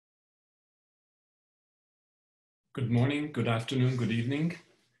Good morning, good afternoon, good evening.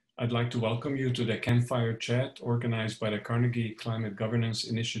 I'd like to welcome you to the Campfire Chat organized by the Carnegie Climate Governance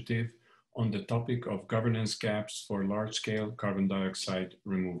Initiative on the topic of governance gaps for large-scale carbon dioxide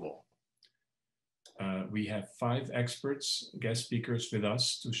removal. We have 5 experts, guest speakers with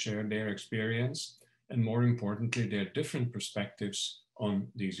us to share their experience and, more importantly, their different perspectives on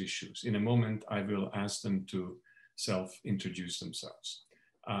these issues. In a moment, I will ask them to self-introduce themselves.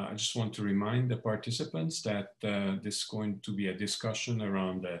 I just want to remind the participants that this is going to be a discussion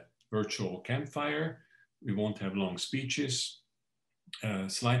around the virtual campfire. We won't have long speeches,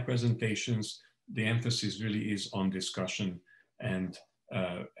 slide presentations. The emphasis really is on discussion and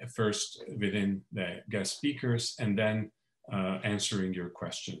first within the guest speakers and then answering your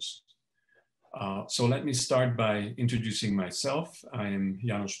questions. So let me start by introducing myself. I am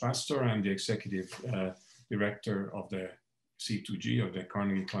Janos Pasztor. I'm the Executive Director of the C2G, of the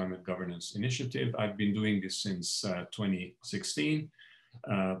Carnegie Climate Governance Initiative. I've been doing this since 2016.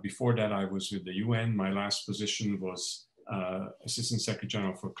 Before that, I was with the UN. My last position was Assistant Secretary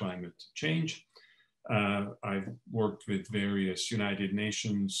General for Climate Change. I've worked with various United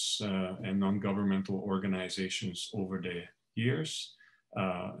Nations and non-governmental organizations over the years.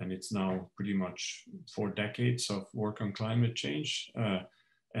 And it's now pretty much 4 decades of work on climate change.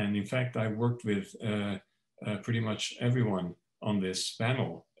 And in fact, I worked with pretty much everyone on this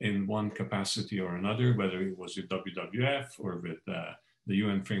panel in one capacity or another, whether it was with WWF or with the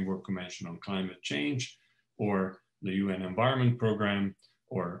UN Framework Convention on Climate Change or the UN Environment Program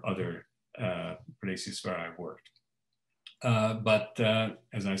or other places where I've worked. But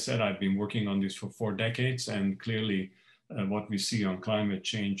as I said, I've been working on this for 4 decades, and clearly what we see on climate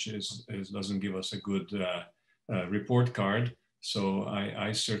change doesn't give us a good report card. So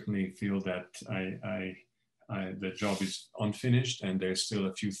I certainly feel that the job is unfinished and there's still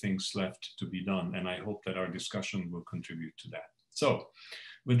a few things left to be done. And I hope that our discussion will contribute to that. So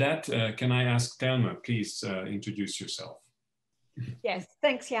with that, can I ask Thelma, please introduce yourself. Yes,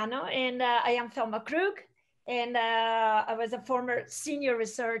 thanks, Jano. And I am Thelma Krug. And I was a former senior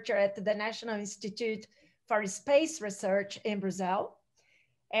researcher at the National Institute for Space Research in Brazil.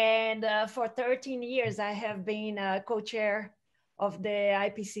 And for 13 years, I have been co-chair of the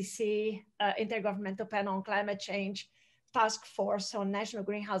IPCC Intergovernmental Panel on Climate Change Task Force on National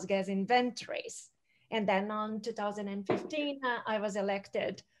Greenhouse Gas Inventories. And then on 2015, I was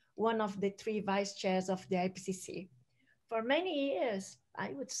elected one of the 3 vice chairs of the IPCC. For many years,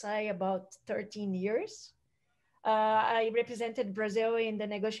 I would say about 13 years, I represented Brazil in the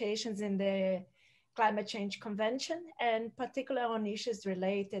negotiations in the Climate Change Convention, and particularly on issues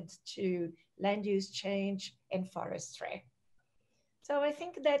related to land use change and forestry. So I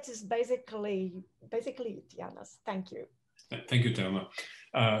think that is basically it, Janos. Thank you. Thank you, Thelma.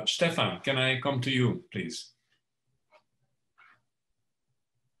 Stephan, can I come to you, please?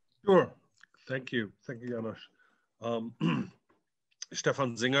 Sure. Thank you. Thank you, Janos.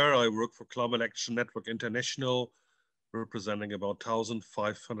 Stephan Singer. I work for Climate Action Network International, representing about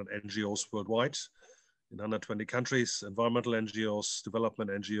 1,500 NGOs worldwide in 120 countries, environmental NGOs,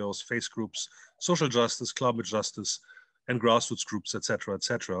 development NGOs, faith groups, social justice, climate justice, and grassroots groups, etc.,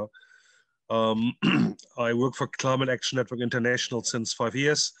 etc. I work for Climate Action Network International since 5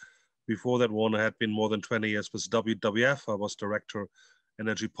 years. Before that one, I had been more than 20 years with WWF. I was Director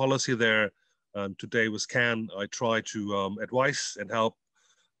Energy Policy there. And today with CAN, I try to advise and help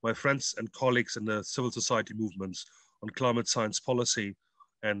my friends and colleagues in the civil society movements on climate science policy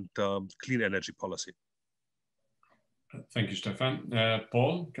and clean energy policy. Thank you, Stephan.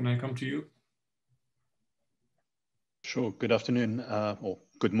 Paul, can I come to you? Sure. Good afternoon, or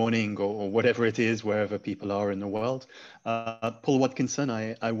good morning, or whatever it is, wherever people are in the world. Paul Watkinson.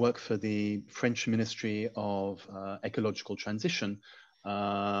 I work for the French Ministry of Ecological Transition,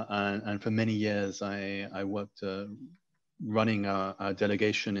 and for many years I worked running our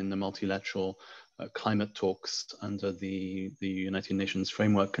delegation in the multilateral climate talks under the United Nations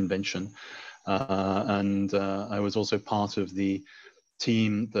Framework Convention, and I was also part of the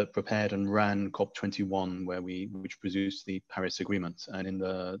team that prepared and ran COP21, which produced the Paris Agreement. And in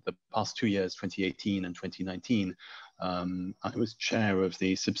the past 2 years, 2018 and 2019, I was chair of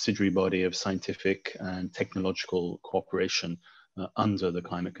the subsidiary body of scientific and technological cooperation under the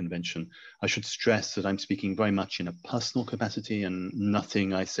Climate Convention. I should stress that I'm speaking very much in a personal capacity, and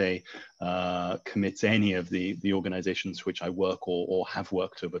nothing I say commits any of the organizations which I work or have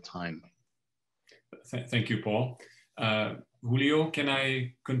worked over time. Thank you, Paul. Julio, can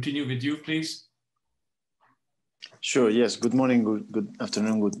I continue with you, please? Sure, yes. Good morning, good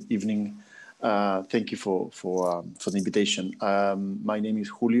afternoon, good evening. Thank you for the invitation. My name is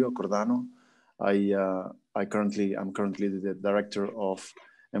Julio Cornado. I'm currently the Director of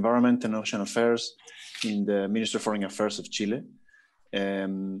Environment and Ocean Affairs in the Ministry of Foreign Affairs of Chile.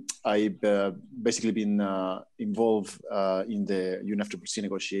 I've basically been involved in the UNFCCC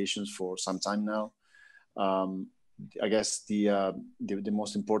negotiations for some time now. I guess the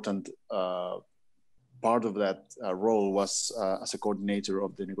most important part of that role was as a coordinator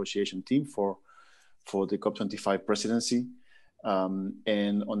of the negotiation team for the COP25 presidency.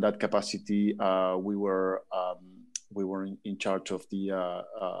 And on that capacity, we were in charge of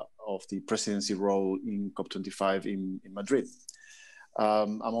the presidency role in COP25 in Madrid.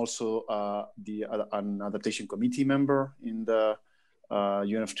 I'm also an adaptation committee member in the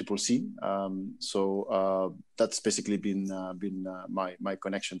UNFCCC. So that's basically been my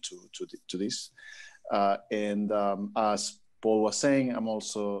connection to this. And as Paul was saying, I'm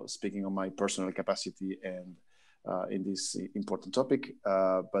also speaking on my personal capacity and in this important topic.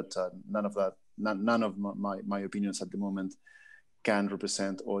 But none of my opinions at the moment can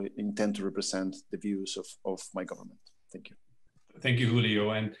represent or intend to represent the views of my government. Thank you. Thank you,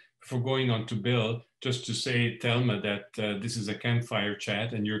 Julio. And before going on to Bill, just to say, Thelma, that this is a campfire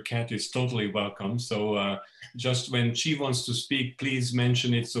chat and your cat is totally welcome. So just when she wants to speak, please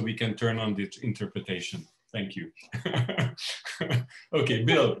mention it so we can turn on the interpretation. Thank you. Okay,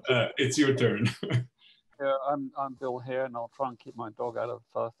 Bill, it's your turn. Yeah, I'm Bill Hare, and I'll try and keep my dog out of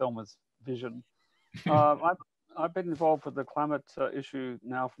Thelma's vision. I've been involved with the climate issue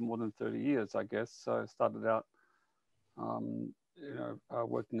now for more than 30 years, I guess. So I started out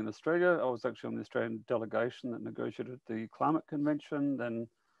working in Australia. I was actually on the Australian delegation that negotiated the climate convention, then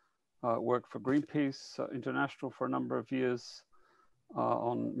worked for Greenpeace International for a number of years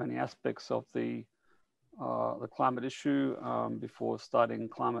on many aspects of the climate issue before starting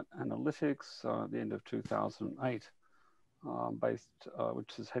climate analytics at the end of 2008,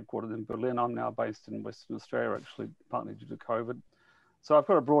 which is headquartered in Berlin. I'm now based in Western Australia, actually partly due to COVID. So I've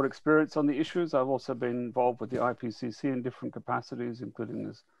got a broad experience on the issues. I've also been involved with the IPCC in different capacities, including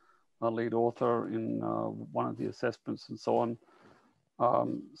as a lead author in one of the assessments and so on.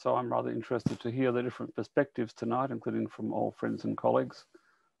 So I'm rather interested to hear the different perspectives tonight, including from old friends and colleagues.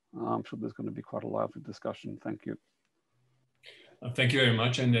 I'm sure there's going to be quite a lively discussion. Thank you. Thank you very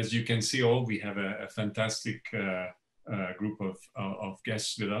much. And as you can see, we have a fantastic group of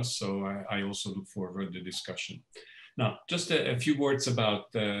guests with us. So I also look forward to the discussion. Now, just a few words about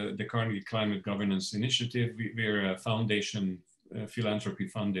the Carnegie Climate Governance Initiative. We're a foundation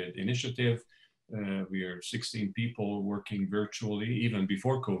philanthropy-funded initiative. We are 16 people working virtually, even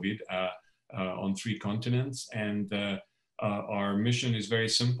before COVID, on 3 continents. And our mission is very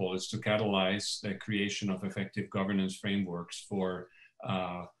simple. It's to catalyze the creation of effective governance frameworks for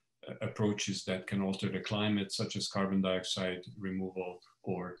approaches that can alter the climate, such as carbon dioxide removal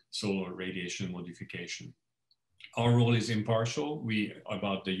or solar radiation modification. Our role is impartial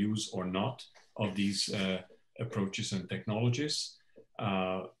about the use or not of these approaches and technologies.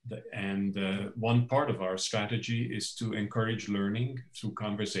 One part of our strategy is to encourage learning through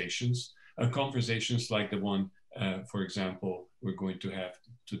conversations like the one, for example, we're going to have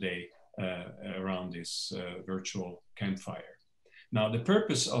today around this virtual campfire. Now, the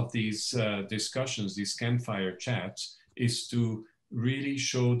purpose of these discussions, these campfire chats, is to really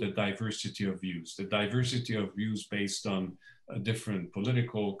show the diversity of views based on different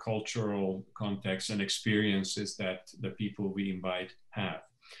political, cultural contexts and experiences that the people we invite have.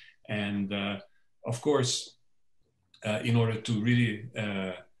 And of course, in order to really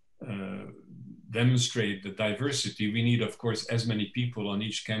demonstrate the diversity, we need, of course, as many people on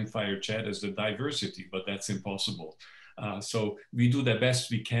each campfire chat as the diversity, but that's impossible. So we do the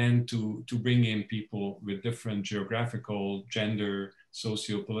best we can to bring in people with different geographical, gender,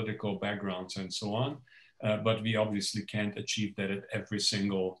 socio-political backgrounds and so on. But we obviously can't achieve that at every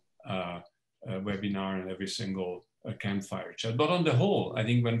single webinar and every single campfire chat. But on the whole, I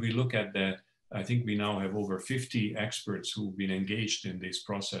think when we look at that, I think we now have over 50 experts who've been engaged in this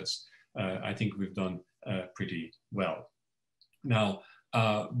process. I think we've done pretty well. Now,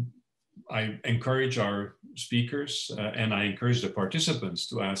 I encourage our speakers and I encourage the participants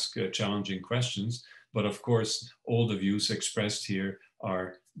to ask challenging questions, but of course, all the views expressed here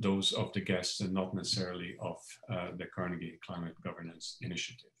are those of the guests and not necessarily of the Carnegie Climate Governance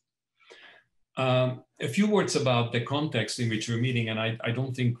Initiative. A few words about the context in which we're meeting, and I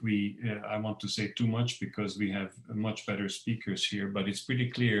don't think I want to say too much because we have much better speakers here, but it's pretty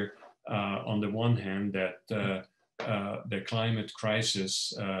clear on the one hand that the climate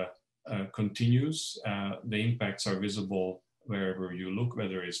crisis continues. The impacts are visible wherever you look,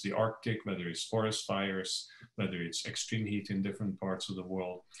 whether it's the Arctic, whether it's forest fires, whether it's extreme heat in different parts of the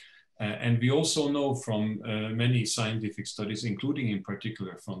world. And we also know from many scientific studies, including in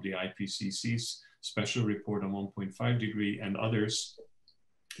particular from the IPCC's special report on 1.5 degree and others,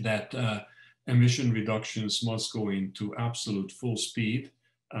 that emission reductions must go into absolute full speed.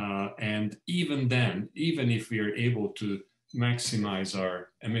 And even then, even if we are able to maximize our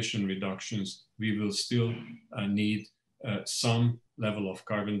emission reductions, we will still need some level of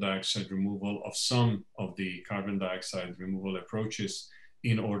carbon dioxide removal of some of the carbon dioxide removal approaches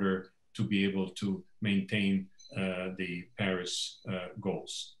in order to be able to maintain the Paris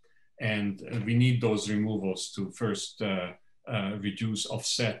goals. And we need those removals to first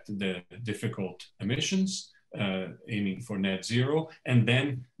offset the difficult emissions, aiming for net zero. And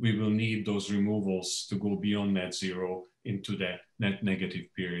then we will need those removals to go beyond net zero into the net negative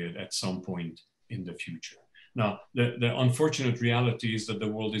period at some point in the future. Now, the unfortunate reality is that the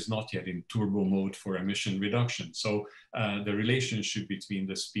world is not yet in turbo mode for emission reduction. So the relationship between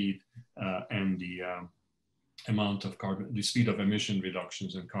the speed and the amount of carbon, the speed of emission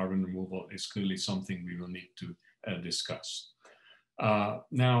reductions and carbon removal is clearly something we will need to discuss. What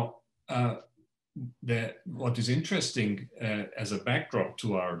is interesting as a backdrop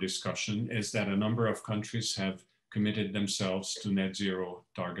to our discussion is that a number of countries have committed themselves to net zero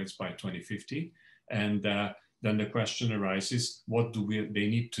targets by 2050. And then the question arises, what do they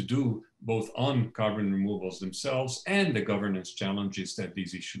need to do both on carbon removals themselves and the governance challenges that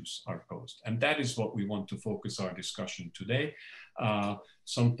these issues are posed? And that is what we want to focus our discussion today.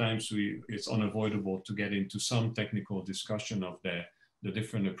 Sometimes it's unavoidable to get into some technical discussion of the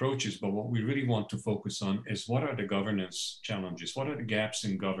different approaches, but what we really want to focus on is what are the governance challenges? What are the gaps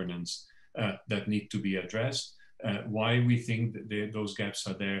in governance that need to be addressed? Why we think that those gaps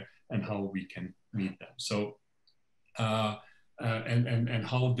are there and how we can meet them. So, and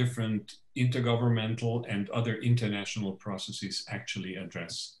how different intergovernmental and other international processes actually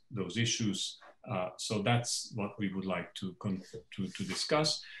address those issues. So that's what we would like to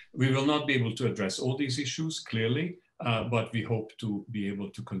discuss. We will not be able to address all these issues clearly, but we hope to be able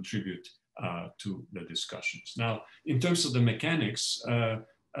to contribute to the discussions. Now, in terms of the mechanics,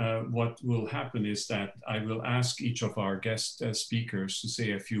 what will happen is that I will ask each of our guest speakers to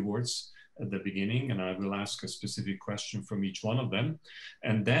say a few words at the beginning, and I will ask a specific question from each one of them.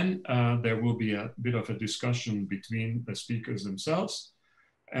 And then there will be a bit of a discussion between the speakers themselves.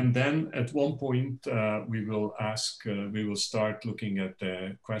 And then at one point, we will start looking at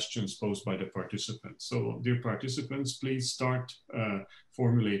the questions posed by the participants. So dear participants, please start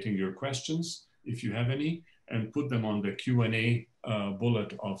formulating your questions if you have any, and put them on the Q&A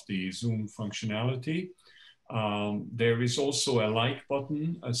bullet of the Zoom functionality. There is also a like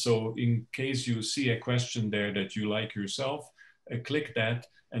button. So in case you see a question there that you like yourself, click that,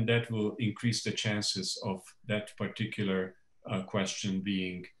 and that will increase the chances of that particular question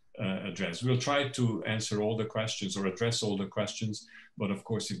being addressed. We'll try to answer all the questions or address all the questions, but of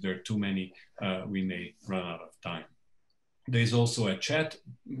course, if there are too many, we may run out of time. There's also a chat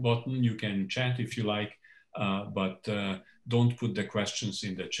button. You can chat if you like, but don't put the questions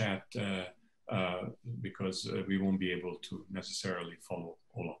in the chat because we won't be able to necessarily follow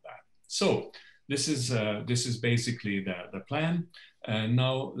all of that. So this is basically the plan.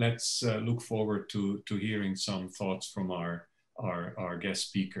 Now let's look forward to hearing some thoughts from our guest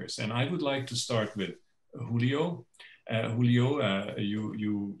speakers. And I would like to start with Julio. Julio,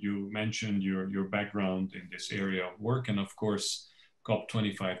 you mentioned your background in this area of work, and of course,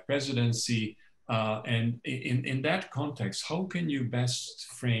 COP25 presidency. And in that context, how can you best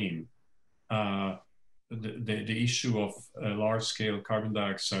frame the issue of large-scale carbon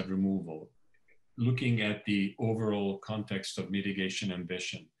dioxide removal, looking at the overall context of mitigation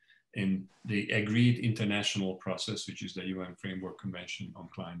ambition in the agreed international process, which is the UN Framework Convention on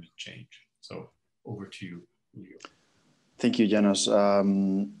Climate Change? So over to you, Julio. Thank you, Janos.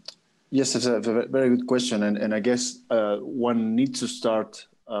 Yes, it's a very good question. And I guess one needs to start,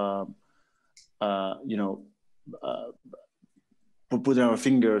 putting our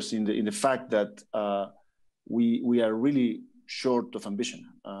fingers in the fact that we are really short of ambition.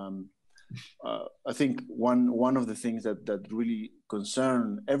 I think one of the things that really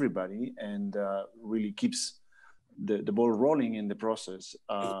concern everybody and really keeps the ball rolling in the process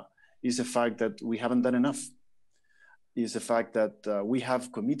is the fact that we haven't done enough. Is the fact that we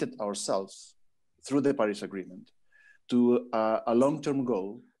have committed ourselves through the Paris Agreement to a long-term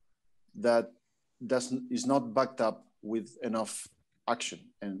goal that is not backed up with enough action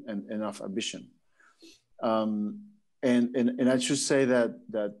and enough ambition. And I should say that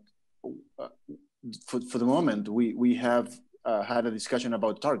for the moment, we have had a discussion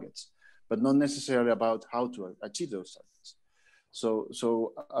about targets, but not necessarily about how to achieve those targets.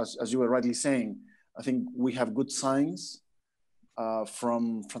 So as you were rightly saying, I think we have good signs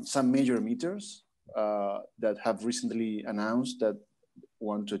from some major emitters that have recently announced that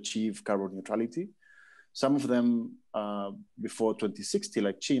want to achieve carbon neutrality. Some of them before 2060,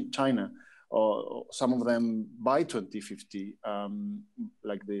 like China, or some of them by 2050,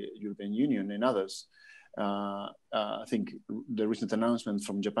 like the European Union and others. I think the recent announcement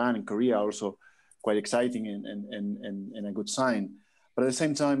from Japan and Korea are also quite exciting and a good sign. But at the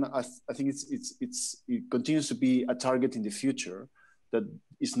same time, I think it continues to be a target in the future that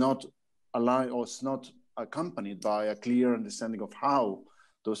is not aligned or is not accompanied by a clear understanding of how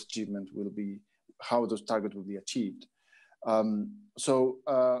those achievements will be, how those targets will be achieved.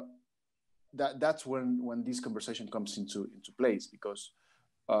 That's when this conversation comes into place, because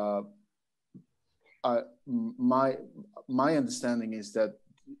my understanding is that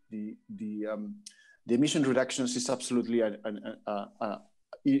the emission reductions is absolutely an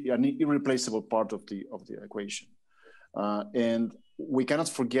irreplaceable part of the equation, and we cannot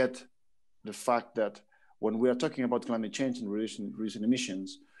forget the fact that when we are talking about climate change and reducing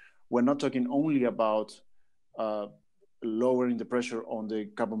emissions, we're not talking only about lowering the pressure on the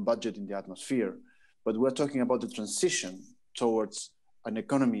carbon budget in the atmosphere, but we're talking about the transition towards an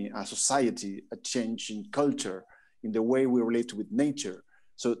economy, a society, a change in culture, in the way we relate with nature.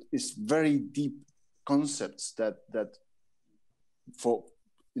 So it's very deep concepts that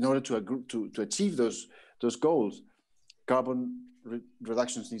in order to achieve those goals, carbon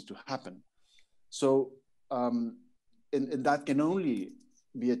reductions needs to happen. So and that can only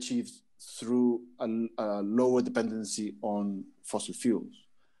be achieved through a lower dependency on fossil fuels.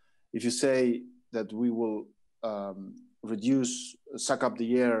 If you say that we will suck up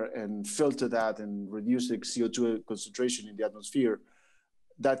the air and filter that and reduce the CO2 concentration in the atmosphere,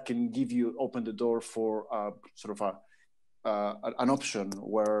 that can open the door for sort of an option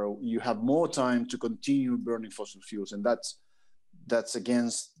where you have more time to continue burning fossil fuels, and that's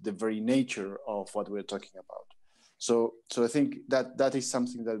against the very nature of what we're talking about. So I think that is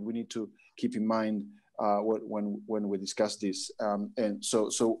something that we need to keep in mind when we discuss this. And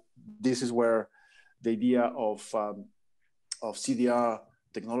so this is where the idea of CDR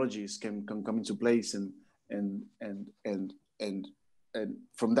technologies can come into place, and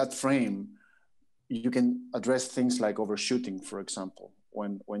from that frame, you can address things like overshooting, for example.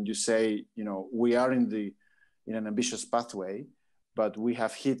 When you say, we are in an ambitious pathway, but we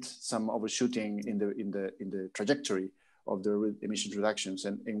have hit some overshooting in the trajectory of the emission reductions,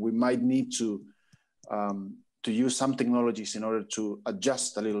 and we might need to use some technologies in order to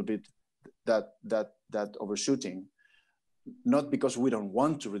adjust a little bit that overshooting, not because we don't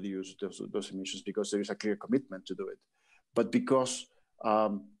want to reduce those emissions, because there is a clear commitment to do it, but because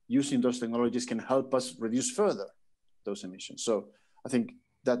using those technologies can help us reduce further those emissions. So I think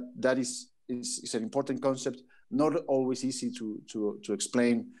that is an important concept, not always easy to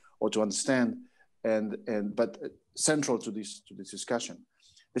explain or to understand, but central to this discussion.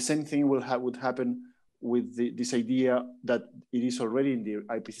 The same thing would happen with this idea that it is already in the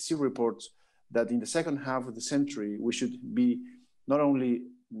IPCC reports that in the second half of the century we should be not only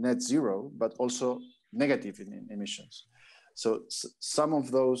net zero but also negative in emissions. So some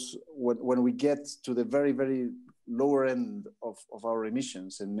of those, when we get to the very, very lower end of our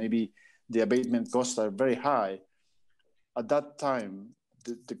emissions, and maybe the abatement costs are very high, at that time,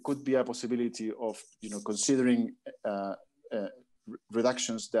 there could be a possibility of considering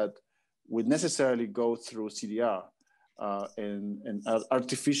reductions that would necessarily go through CDR and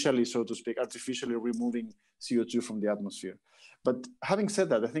artificially, so to speak, removing CO2 from the atmosphere. But having said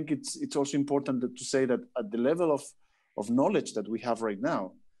that, I think it's also important to say that at the level of knowledge that we have right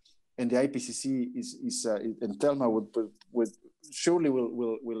now, and the IPCC is and Thelma would surely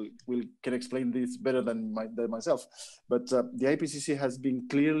will can explain this better than myself. But the IPCC has been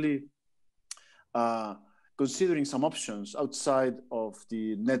clearly considering some options outside of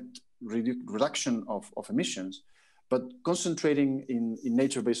the net reduction of emissions, but concentrating in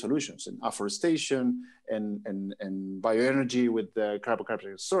nature-based solutions, and afforestation and bioenergy with the carbon capture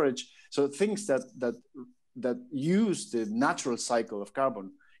and storage. So things that use the natural cycle of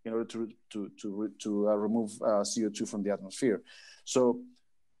carbon in order to remove CO2 from the atmosphere. So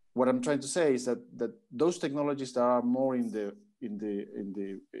what I'm trying to say is that those technologies that are more in the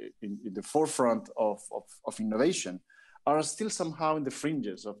forefront of innovation are still somehow in the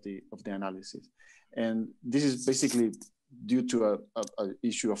fringes of the analysis, and this is basically due to a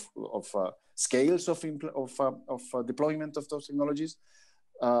issue of scales of deployment of those technologies,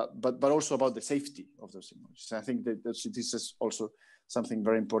 but also about the safety of those technologies. And I think that this is also something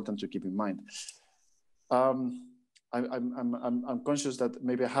very important to keep in mind. I'm conscious that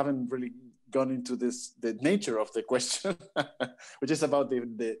maybe I haven't really gone into the nature of the question, which is about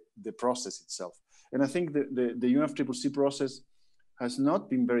the process itself. And I think the UNFCCC process has not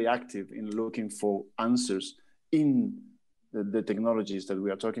been very active in looking for answers in the technologies that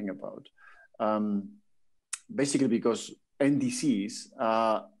we are talking about. Basically because NDCs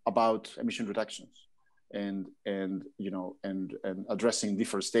are about emission reductions and addressing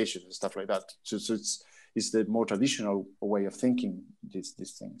deforestation and stuff like that. So it's the more traditional way of thinking these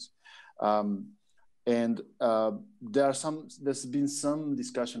things. There's been some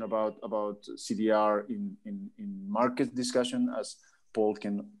discussion about CDR in market discussion, as Paul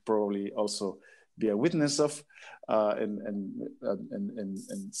can probably also be a witness of, and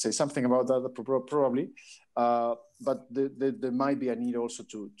say something about that probably. But there might be a need also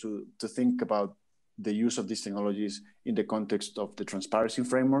to think about the use of these technologies in the context of the transparency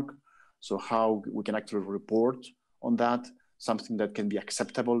framework. So how we can actually report on that, something that can be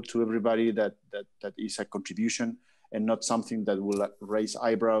acceptable to everybody, that is a contribution and not something that will raise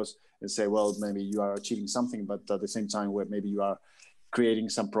eyebrows and say, well, maybe you are achieving something, but at the same time, where maybe you are creating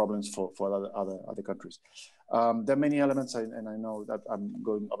some problems for other countries. There are many elements, and I know that I'm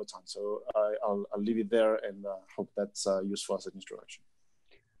going over time, so I'll leave it there, and hope that's useful as an introduction.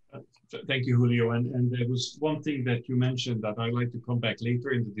 Thank you, Julio. And there was one thing that you mentioned that I'd like to come back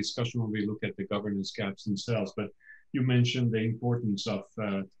later in the discussion when we look at the governance gaps themselves. But you mentioned the importance of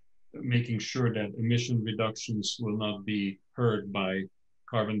making sure that emission reductions will not be hurt by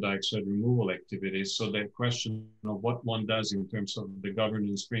carbon dioxide removal activities. So the question of what one does in terms of the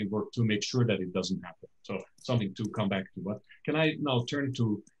governance framework to make sure that it doesn't happen. So something to come back to. But can I now turn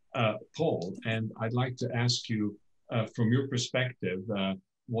to Paul? And I'd like to ask you, from your perspective,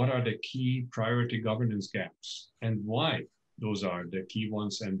 what are the key priority governance gaps and why those are the key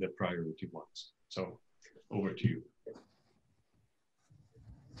ones and the priority ones? So over to you.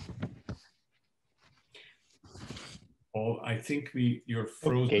 Paul, I think you're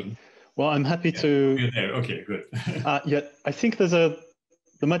frozen. Okay. Well, I'm happy to. You're there. Okay, good. Yeah, I think there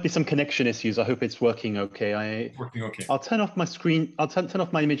might be some connection issues. I hope it's working okay. Working okay. I'll turn off my screen. I'll turn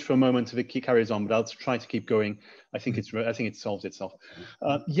off my image for a moment if it carries on, but I'll try to keep going. I think it solved itself.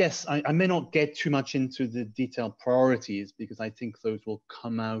 Yes, I may not get too much into the detailed priorities because I think those will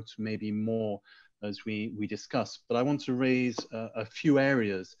come out maybe more as we discuss. But I want to raise a few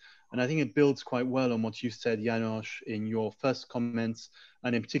areas. And I think it builds quite well on what you said, Janos, in your first comments,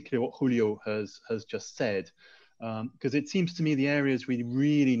 and in particular what Julio has just said. Because it seems to me the areas we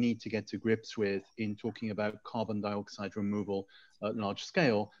really need to get to grips with in talking about carbon dioxide removal at large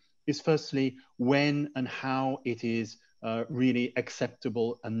scale is firstly when and how it is really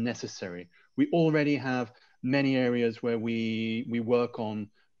acceptable and necessary. We already have many areas where we work on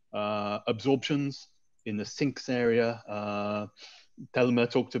absorptions in the sinks area. Thelma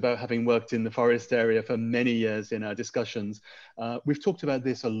talked about having worked in the forest area for many years in our discussions. We've talked about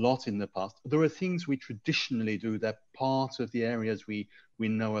this a lot in the past. There are things we traditionally do that are part of the areas we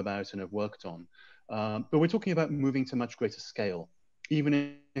know about and have worked on. But we're talking about moving to much greater scale.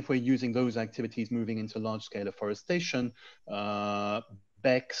 Even if we're using those activities moving into large scale afforestation,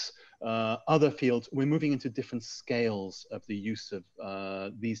 BECCS, other fields, we're moving into different scales of the use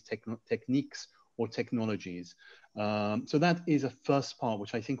of these techniques or technologies. So that is a first part,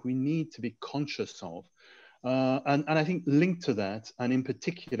 which I think we need to be conscious of. And I think linked to that, and in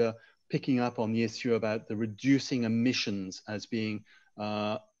particular, picking up on the issue about the reducing emissions as being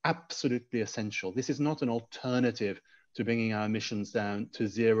absolutely essential. This is not an alternative to bringing our emissions down to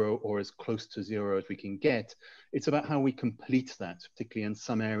zero or as close to zero as we can get. It's about how we complete that, particularly in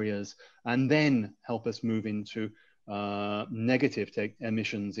some areas, and then help us move into negative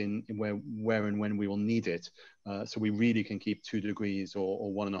emissions in where and when we will need it. So we really can keep 2 degrees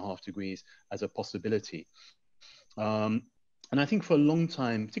or 1.5 degrees as a possibility. And I think for a long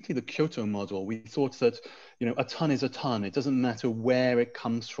time, particularly the Kyoto model, we thought that, you know, a ton is a ton. It doesn't matter where it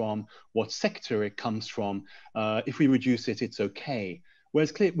comes from, what sector it comes from. If we reduce it, it's okay.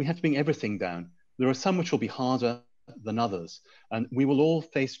 Whereas clearly we have to bring everything down. There are some which will be harder than others. And we will all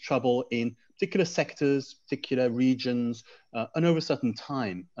face trouble in particular sectors, particular regions, and over a certain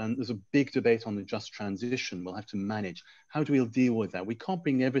time. And there's a big debate on the just transition we'll have to manage. How do we deal with that? We can't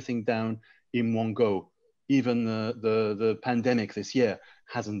bring everything down in one go. Even the pandemic this year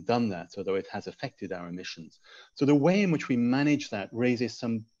hasn't done that, although it has affected our emissions. So the way in which we manage that raises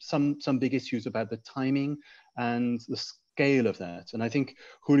some big issues about the timing and the scale of that. And I think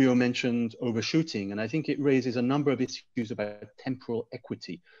Julio mentioned overshooting, and I think it raises a number of issues about temporal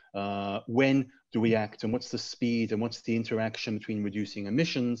equity. When do we act, and what's the speed, and what's the interaction between reducing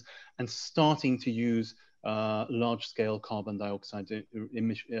emissions and starting to use large-scale carbon dioxide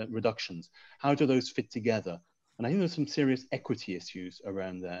reductions. How do those fit together? And I think there's some serious equity issues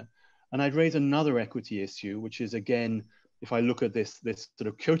around there. And I'd raise another equity issue, which is, again, if I look at this sort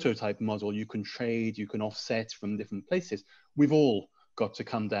of Kyoto type model, you can trade, you can offset from different places. We've all got to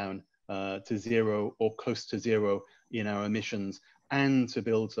come down to zero or close to zero in our emissions, and to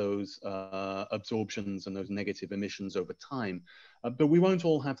build those absorptions and those negative emissions over time. But we won't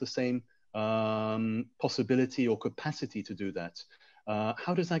all have the same possibility or capacity to do that.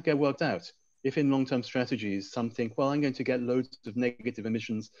 How does that get worked out? If in long-term strategies, some think, well, I'm going to get loads of negative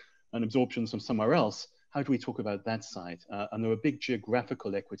emissions and absorptions from somewhere else, how do we talk about that side? And there are big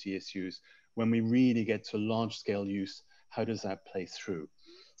geographical equity issues. When we really get to large-scale use, how does that play through?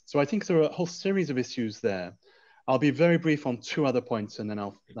 So I think there are a whole series of issues there. I'll be very brief on two other points, and then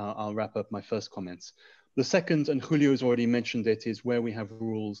I'll wrap up my first comments. The second, and Julio's already mentioned it, is where we have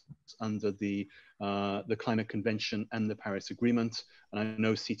rules under the Climate Convention and the Paris Agreement. And I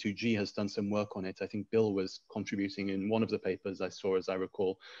know C2G has done some work on it. I think Bill was contributing in one of the papers I saw, as I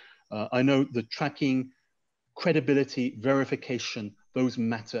recall. I know the tracking, credibility, verification, those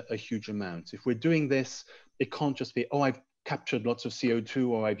matter a huge amount. If we're doing this, it can't just be, oh, I've captured lots of CO2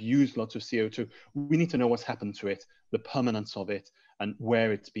 or I've used lots of CO2. We need to know what's happened to it, the permanence of it, and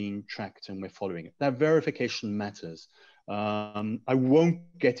where it's being tracked, and we're following it. That verification matters. I won't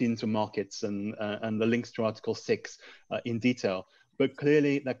get into markets and the links to Article 6 in detail, but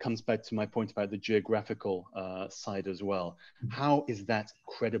clearly that comes back to my point about the geographical side as well. How is that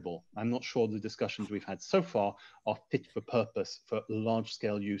credible? I'm not sure the discussions we've had so far are fit for purpose for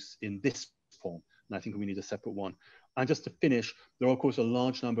large-scale use in this form, and I think we need a separate one. And just to finish, there are, of course, a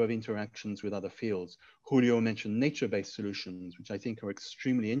large number of interactions with other fields. Julio mentioned nature-based solutions, which I think are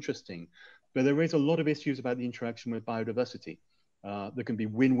extremely interesting, but there is a lot of issues about the interaction with biodiversity. There can be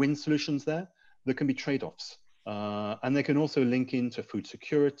win-win solutions there. There can be trade-offs. And they can also link into food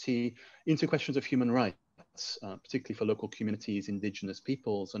security, into questions of human rights, particularly for local communities, indigenous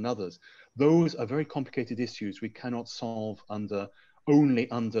peoples, and others. Those are very complicated issues we cannot solve only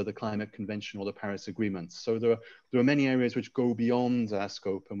under the Climate Convention or the Paris Agreement. So there are many areas which go beyond our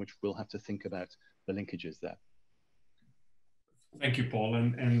scope and which we'll have to think about the linkages there. Thank you, Paul,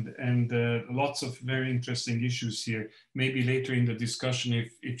 and lots of very interesting issues here. Maybe later in the discussion,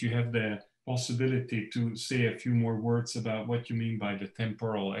 if you have the possibility to say a few more words about what you mean by the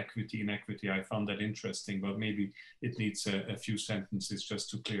temporal equity and equity. I found that interesting, but maybe it needs a few sentences just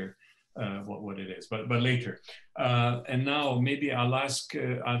to clear what it is, but later. And now maybe I'd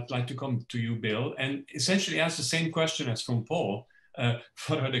like to come to you, Bill, and essentially ask the same question as from Paul.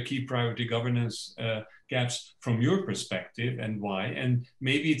 What are the key priority governance gaps from your perspective, and why? And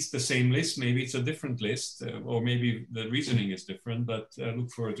maybe it's the same list, maybe it's a different list, or maybe the reasoning is different, but look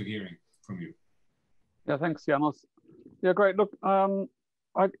forward to hearing from you. Yeah, thanks, Janos. Yeah, great. Look,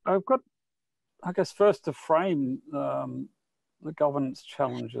 I've got, I guess, first to frame the governance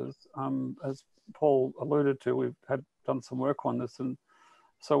challenges. As Paul alluded to, we've done some work on this, and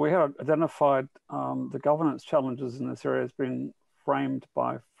so we have identified the governance challenges in this area as being framed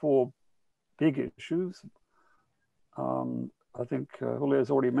by 4 big issues. I think Julio has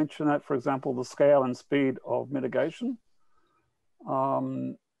already mentioned that. For example, the scale and speed of mitigation.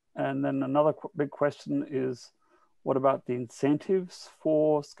 And then another big question is, what about the incentives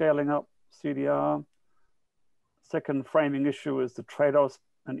for scaling up CDR? Second framing issue is the trade-offs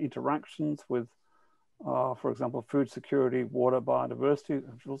and interactions with, for example, food security, water, biodiversity,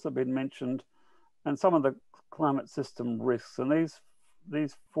 which have also been mentioned, and some of the climate system risks. And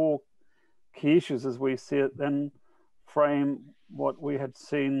these 4 key issues, as we see it, then frame what we had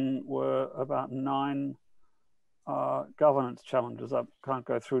seen were about 9 governance challenges. I can't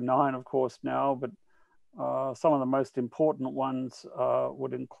go through 9, of course, now, but some of the most important ones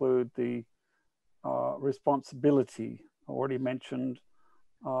would include the responsibility, already mentioned,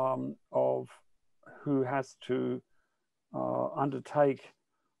 of who has to undertake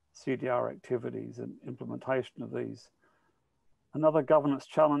CDR activities and implementation of these. Another governance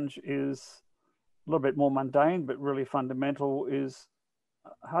challenge is a little bit more mundane, but really fundamental, is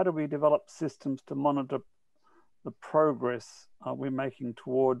how do we develop systems to monitor the progress we're making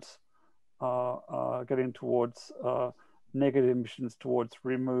towards getting towards negative emissions, towards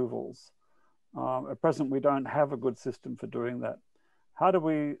removals. At present, we don't have a good system for doing that. How do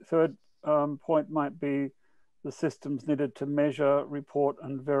we, third point might be the systems needed to measure, report,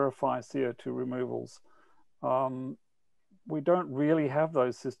 and verify CO2 removals. We don't really have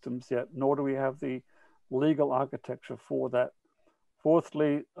those systems yet, nor do we have the legal architecture for that.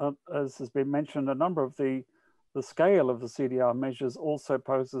 Fourthly, as has been mentioned, a number of the the scale of the CDR measures also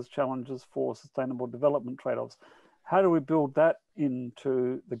poses challenges for sustainable development trade-offs. How do we build that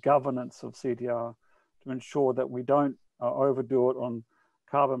into the governance of CDR to ensure that we don't overdo it on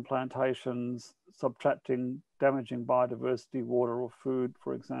carbon plantations, subtracting, damaging biodiversity, water or food,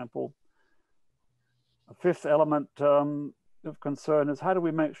 for example? A fifth element of concern is how do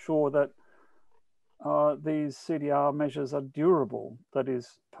we make sure that these CDR measures are durable, that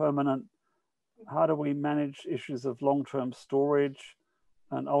is permanent? How do we manage issues of long-term storage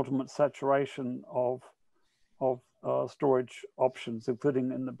and ultimate saturation of storage options,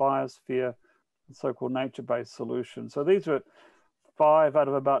 including in the biosphere, so-called nature-based solutions? So these are 5 out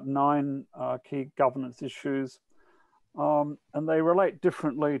of about 9 key governance issues, and they relate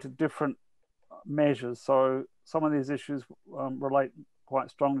differently to different measures. So some of these issues relate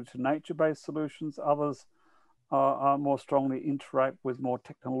quite strongly to nature-based solutions. Others are more strongly interact with more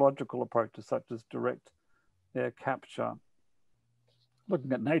technological approaches, such as direct air capture.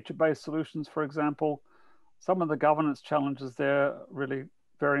 Looking at nature-based solutions, for example, some of the governance challenges there really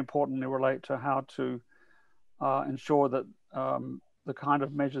very importantly relate to how to ensure that the kind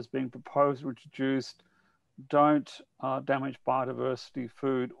of measures being proposed or introduced don't damage biodiversity,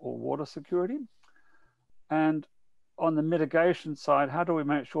 food or water security. And on the mitigation side, how do we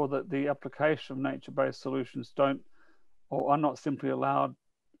make sure that the application of nature-based solutions don't or are not simply allowed,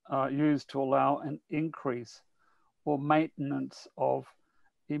 used to allow an increase or maintenance of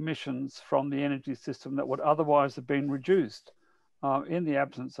emissions from the energy system that would otherwise have been reduced in the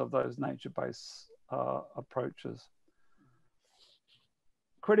absence of those nature-based approaches.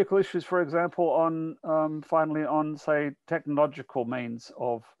 Critical issues, for example, on finally on, say, technological means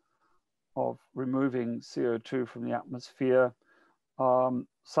of removing CO2 from the atmosphere.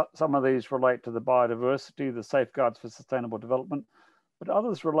 Some of these relate to the biodiversity, the safeguards for sustainable development, but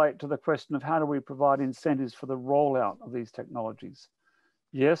others relate to the question of how do we provide incentives for the rollout of these technologies.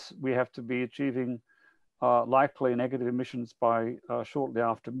 Yes, we have to be achieving likely negative emissions by shortly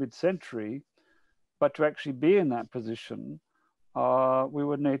after mid-century, but to actually be in that position, we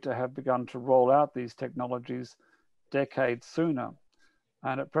would need to have begun to roll out these technologies decades sooner.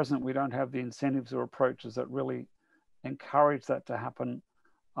 And at present, we don't have the incentives or approaches that really encourage that to happen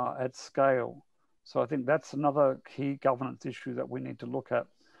at scale. So I think that's another key governance issue that we need to look at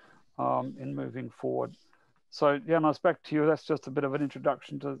in moving forward. So Janos, back to you. That's just a bit of an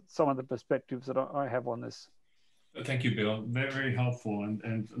introduction to some of the perspectives that I have on this. Thank you, Bill. Very, very helpful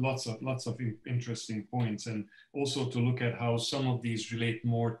and lots of interesting points, and also to look at how some of these relate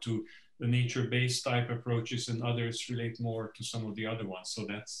more to the nature-based type approaches and others relate more to some of the other ones. So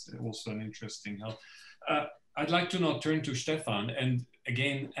that's also an interesting help. I'd like to now turn to Stephan and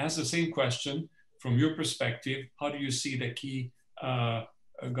again ask the same question from your perspective. How do you see the key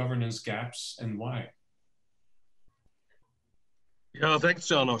governance gaps and why? Yeah, thanks,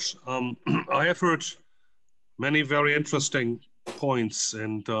 Janos. I have heard many very interesting points,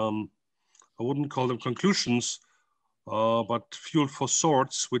 and I wouldn't call them conclusions, but fuel for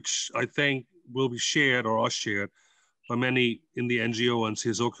thoughts, which I think will be shared or are shared by many in the NGO and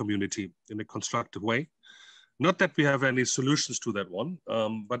CSO community in a constructive way. Not that we have any solutions to that one,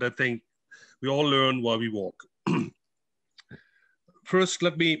 but I think we all learn while we walk. First,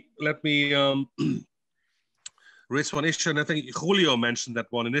 let me raise one issue, and I think Julio mentioned that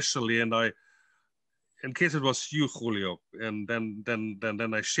one initially, and in case it was you, Julio, and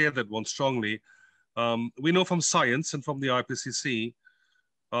then I share that one strongly. We know from science and from the IPCC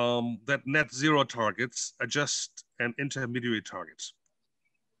that net zero targets are just an intermediary target.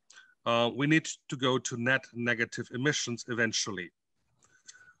 We need to go to net negative emissions eventually.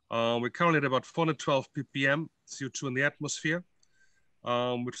 We're currently at about 412 ppm CO2 in the atmosphere,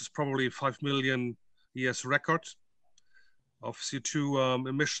 which is probably 5 million years record of CO2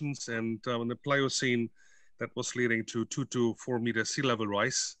 emissions, and in the Pliocene, that was leading to 2 to 4 meter sea level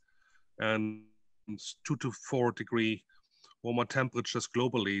rise and 2 to 4 degree warmer temperatures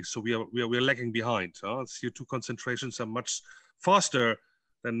globally. So we are lagging behind. CO2 concentrations are much faster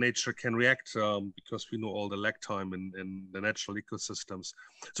than nature can react because we know all the lag time in the natural ecosystems.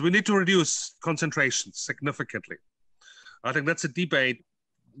 So we need to reduce concentrations significantly. I think that's a debate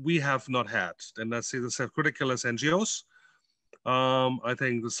we have not had, and I see this as critical as NGOs. I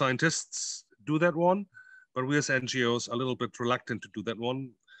think the scientists do that one, but we as NGOs are a little bit reluctant to do that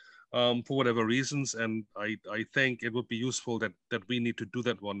one for whatever reasons. And I think it would be useful that we need to do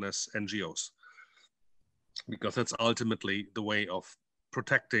that one as NGOs, because that's ultimately the way of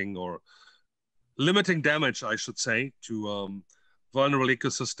protecting or limiting damage, I should say, to vulnerable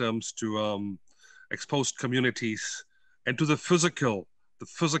ecosystems, to exposed communities, and to the physical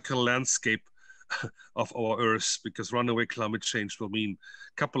landscape of our Earth, because runaway climate change will mean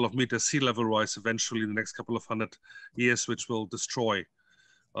a couple of meters sea level rise eventually in the next couple of 100 years, which will destroy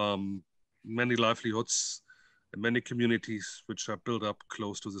many livelihoods and many communities which are built up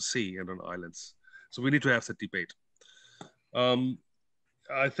close to the sea and on islands. So we need to have that debate.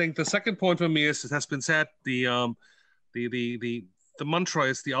 I think the second point for me is, it has been said, the mantra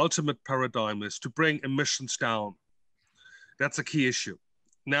is, the ultimate paradigm is to bring emissions down. That's a key issue.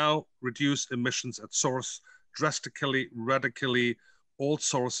 Now, reduce emissions at source drastically, radically, all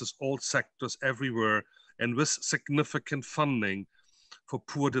sources, all sectors, everywhere, and with significant funding for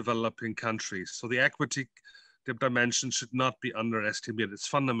poor developing countries. So the equity dimension should not be underestimated. It's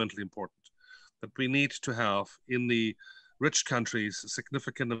fundamentally important that we need to have in the rich countries a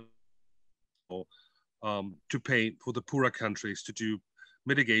significant to pay for the poorer countries to do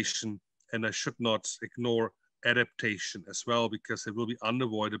mitigation, and I should not ignore adaptation as well, because there will be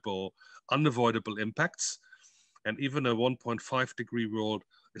unavoidable impacts. And even a 1.5 degree world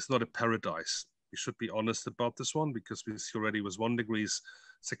is not a paradise. We should be honest about this one, because we see already with 1 degree's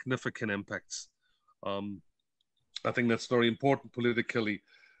significant impacts. I think that's very important politically.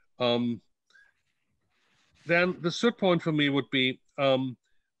 Then the third point for me would be, and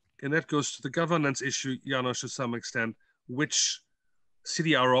that goes to the governance issue, Janos, to some extent, which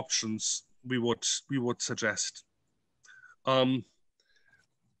CDR options we would suggest. I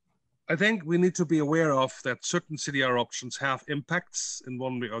think we need to be aware of that certain CDR options have impacts in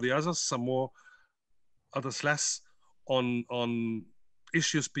one way or the other, some more, others less, on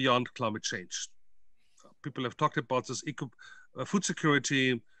issues beyond climate change. People have talked about this, food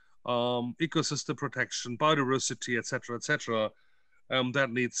security, ecosystem protection, biodiversity, etc., etc.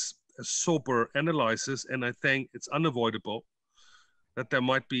 That needs a sober analysis, and I think it's unavoidable that there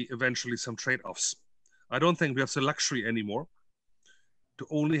might be eventually some trade-offs. I don't think we have the luxury anymore to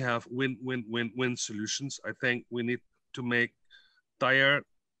only have win-win-win-win solutions. I think we need to make dire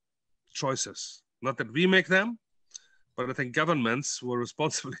choices. Not that we make them, but I think governments who are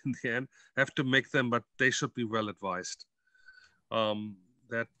responsible in the end have to make them, but they should be well advised.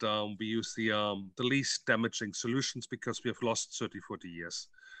 That we use the least damaging solutions, because we have lost 30, 40 years.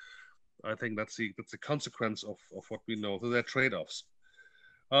 I think that's the consequence of what we know. So there are trade-offs.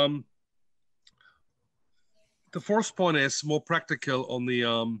 The fourth point is more practical on the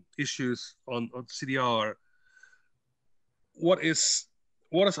issues on CDR. What is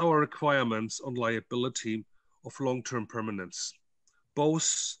our requirements on liability of long-term permanence?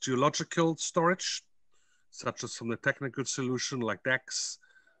 Both geological storage, such as from the technical solution like DEX,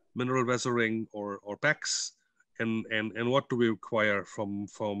 mineral weathering or BECCS, and what do we require from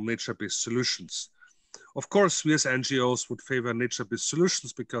nature-based solutions? Of course, we as NGOs would favor nature-based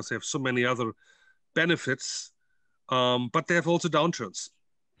solutions because they have so many other benefits, but they have also downturns.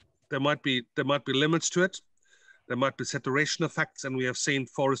 There might be limits to it. There might be saturation effects, and we have seen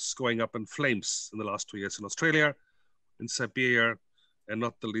forests going up in flames in the last 2 years in Australia, in Siberia, and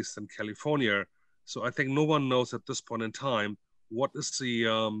not the least in California. So I think no one knows at this point in time what is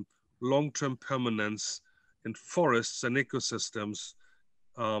the long-term permanence in forests and ecosystems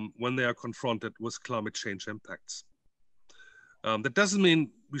when they are confronted with climate change impacts. That doesn't mean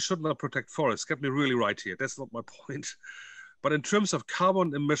we should not protect forests. Get me really right here. That's not my point. But in terms of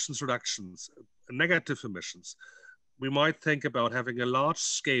carbon emissions reductions, negative emissions, we might think about having a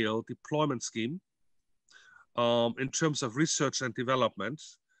large-scale deployment scheme in terms of research and development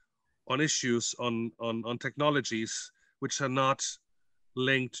on issues, on technologies which are not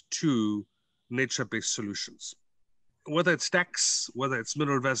linked to nature-based solutions. Whether it's DEX, whether it's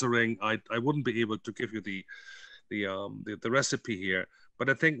mineral weathering, I wouldn't be able to give you the recipe here, but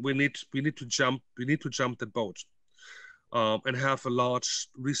I think we need to jump the boat and have a large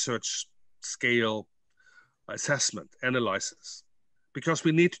research scale assessment, analysis, because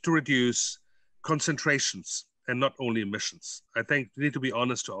we need to reduce concentrations and not only emissions. I think we need to be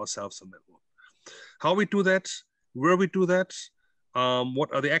honest to ourselves on that one. How we do that, where we do that,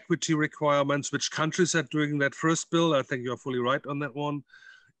 what are the equity requirements, which countries are doing that first, Bill, I think you're fully right on that one,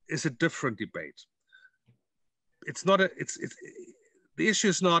 is a different debate. It's not the issue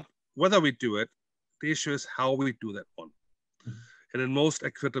is not whether we do it, the issue is how we do that one in the most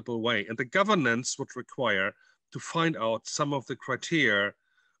equitable way. And the governance would require to find out some of the criteria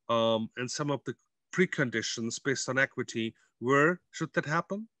and some of the preconditions based on equity. Where should that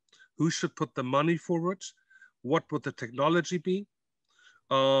happen? Who should put the money forward? What would the technology be?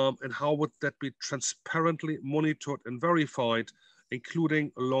 And how would that be transparently monitored and verified,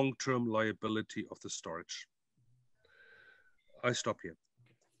 including long-term liability of the storage? I stop here.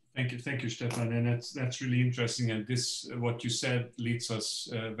 Thank you, Stephan, and that's really interesting. And this, what you said, leads us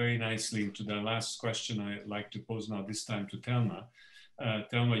very nicely into the last question I'd like to pose now. This time to Thelma.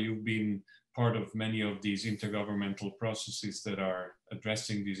 Thelma, you've been part of many of these intergovernmental processes that are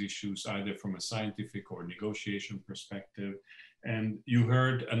addressing these issues, either from a scientific or negotiation perspective. And you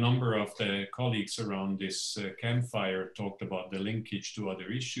heard a number of the colleagues around this campfire talked about the linkage to other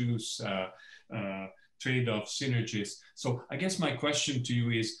issues. Trade-offs, synergies. So I guess my question to you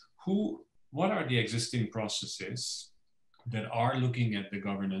is, what are the existing processes that are looking at the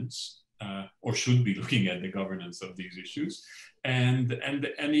governance or should be looking at the governance of these issues? And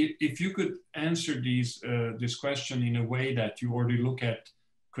if you could answer this question in a way that you already look at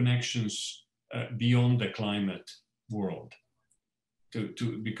connections beyond the climate world,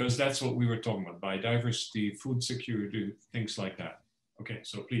 because that's what we were talking about, biodiversity, food security, things like that. Okay,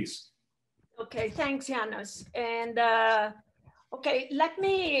 so please. Okay, thanks, Janos. And okay, let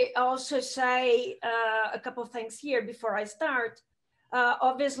me also say a couple of things here before I start.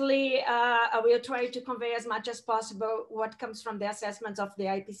 Obviously, I will try to convey as much as possible what comes from the assessments of the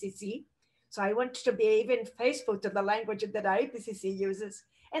IPCC. So I want to be even faithful to the language that IPCC uses.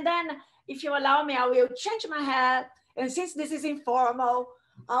 And then, if you allow me, I will change my hat. And since this is informal,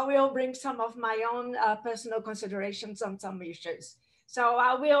 I will bring some of my own personal considerations on some issues. So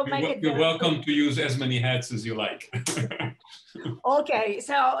I will make it. You're welcome to use as many hats as you like. Okay,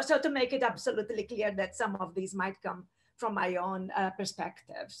 so to make it absolutely clear that some of these might come from my own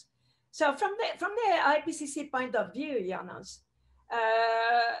perspectives. So from the IPCC point of view, Janos,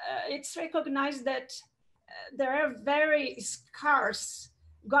 it's recognized that there are very scarce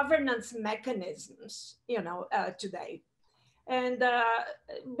governance mechanisms, today, and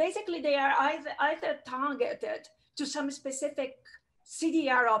basically they are either targeted to some specific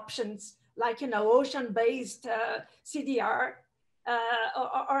CDR options, like ocean-based CDR,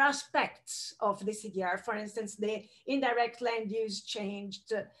 or aspects of the CDR. For instance, the indirect land use change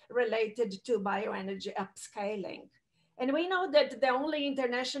related to bioenergy upscaling. And we know that the only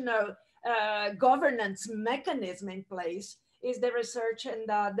international governance mechanism in place is the research and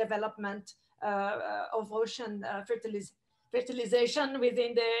development of ocean fertilization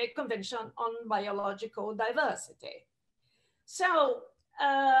within the Convention on Biological Diversity. So,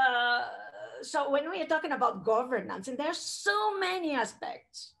 so when we are talking about governance, and there's so many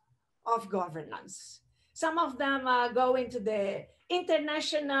aspects of governance, some of them go into the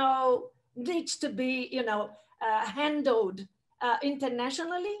international, needs to be, handled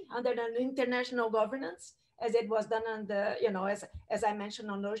internationally under an international governance, as it was done on the, as I mentioned,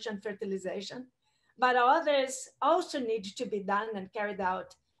 on ocean fertilization. But others also need to be done and carried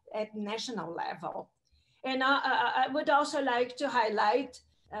out at national level. And I would also like to highlight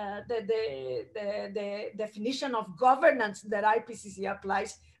the definition of governance that IPCC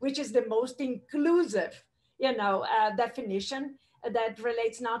applies, which is the most inclusive, definition that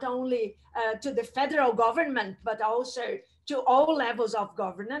relates not only to the federal government, but also to all levels of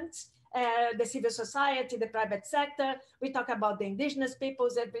governance, the civil society, the private sector. We talk about the indigenous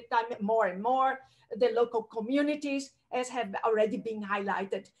peoples every time more and more, the local communities, as have already been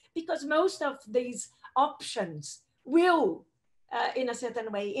highlighted, because most of these options will, in a certain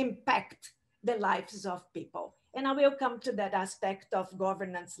way, impact the lives of people. And I will come to that aspect of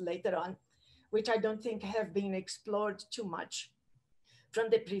governance later on, which I don't think have been explored too much from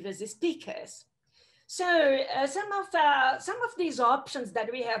the previous speakers. So some of these options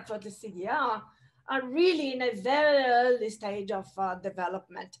that we have for the CDR are really in a very early stage of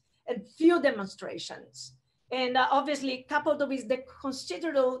development and few demonstrations. And obviously coupled with the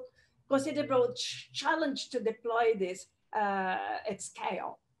considerable challenge to deploy this at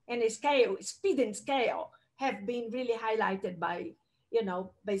scale. And speed and scale have been really highlighted by,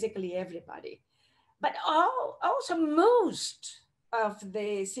 basically everybody. But also most of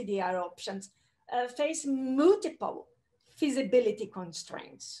the CDR options face multiple feasibility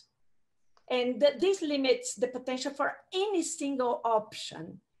constraints. And this limits the potential for any single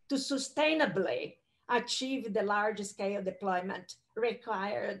option to sustainably achieve the large scale deployment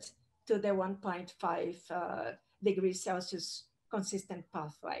required to the 1.5 degrees Celsius consistent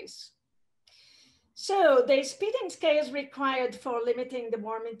pathways. So the speed and scales required for limiting the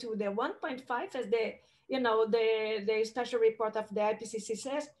warming to the 1.5, as the special report of the IPCC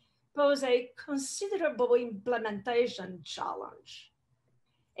says, pose a considerable implementation challenge.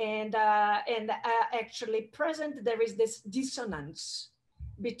 And actually present, there is this dissonance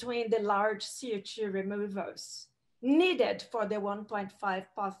between the large CO2 removals needed for the 1.5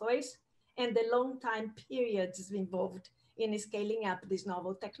 pathways and the long time periods involved in scaling up these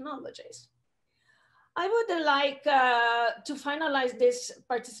novel technologies. I would like to finalize this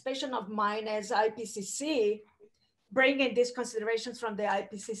participation of mine as IPCC, bringing these considerations from the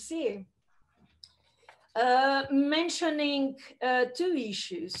IPCC, mentioning two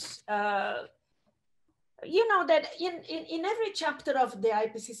issues. You know that in every chapter of the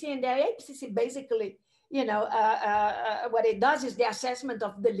IPCC, and the IPCC basically, you know, what it does is the assessment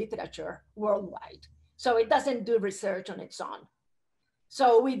of the literature worldwide. So it doesn't do research on its own.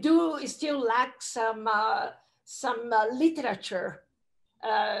 So we do still lack some literature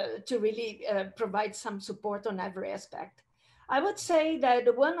to really provide some support on every aspect. I would say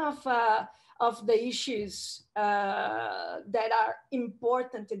that one of the issues that are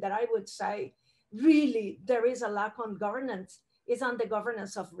important, that I would say really there is a lack on governance, is on the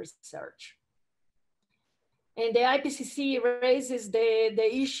governance of research. And the IPCC raises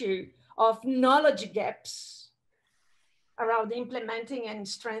the issue of knowledge gaps around implementing and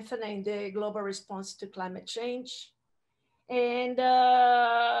strengthening the global response to climate change. And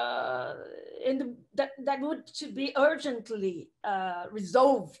that would to be urgently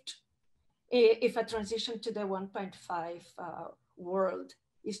resolved if a transition to the 1.5 world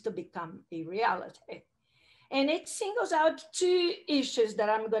is to become a reality. And it singles out two issues that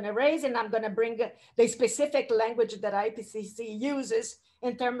I'm going to raise, and I'm going to bring the specific language that IPCC uses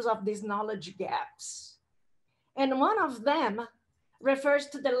in terms of these knowledge gaps. And one of them refers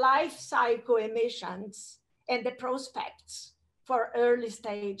to the life cycle emissions and the prospects for early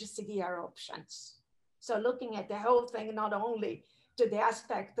stage CDR options. So looking at the whole thing, not only to the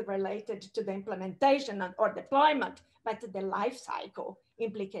aspect related to the implementation or deployment, but to the life cycle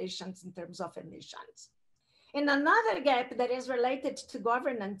implications in terms of emissions. And another gap that is related to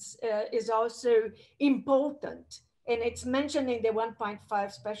governance is also important, and it's mentioned in the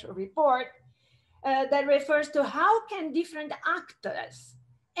 1.5 special report that refers to how can different actors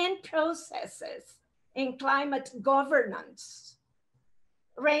and processes in climate governance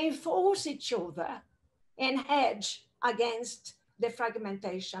reinforce each other and hedge against the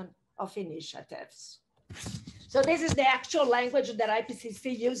fragmentation of initiatives. So this is the actual language that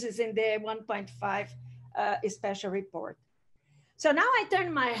IPCC uses in the 1.5 special report. So now I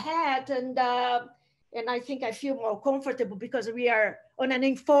turn my head and I think I feel more comfortable because we are on an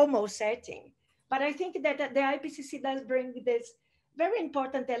informal setting. But I think that the IPCC does bring this very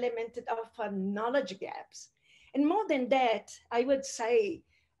important element of knowledge gaps. And more than that, I would say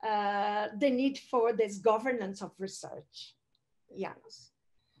the need for this governance of research. Janos.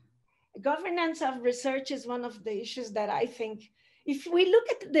 Governance of research is one of the issues that I think, if we look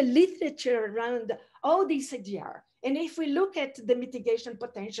at the literature around all these CDR, and if we look at the mitigation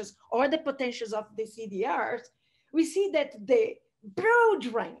potentials or the potentials of the CDRs, we see that the broad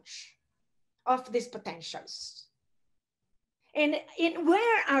range of these potentials. And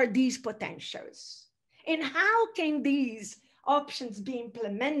where are these potentials? And how can these options be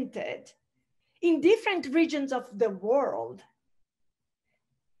implemented in different regions of the world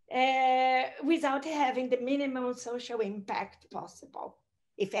without having the minimum social impact possible,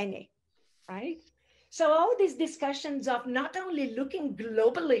 if any, right? So all these discussions of not only looking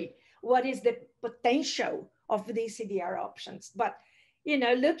globally, what is the potential of these CDR options, but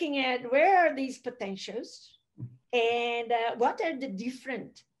looking at where are these potentials and what are the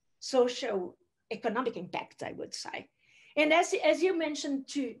different social economic impacts, I would say. And as you mentioned,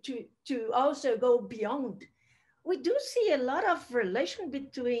 to also go beyond, we do see a lot of relation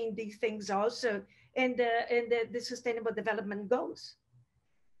between these things also and the sustainable development goals.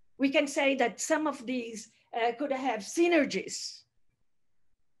 We can say that some of these could have synergies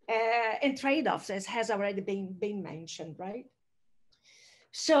and trade-offs, as has already been mentioned, right?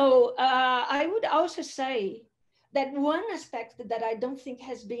 So I would also say that one aspect that I don't think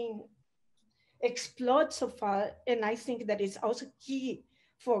has been explored so far, and I think that is also key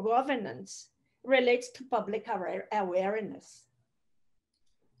for governance, relates to public awareness.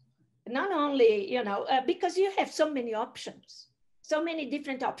 Not only, because you have so many options, so many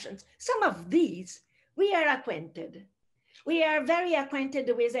different options. Some of these we are acquainted. We are very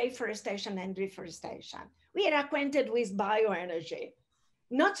acquainted with afforestation and reforestation. We are acquainted with bioenergy.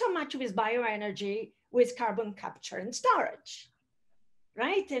 Not so much with bioenergy, with carbon capture and storage,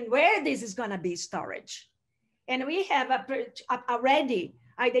 right? And where this is gonna be storage. And we have already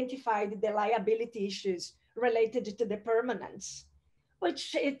identified the liability issues related to the permanence,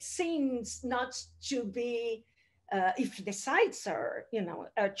 which it seems not to be, if the sites are,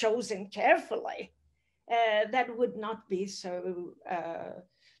 chosen carefully, that would not be so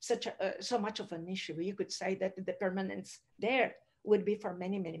much of an issue. You could say that the permanence there would be for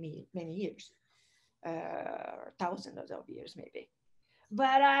many, many, many years, thousands of years maybe.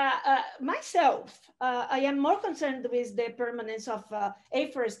 But myself, I am more concerned with the permanence of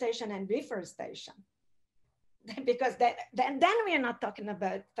afforestation and reforestation. Because then we are not talking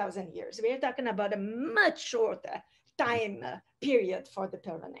about 1,000 years. We are talking about a much shorter time period for the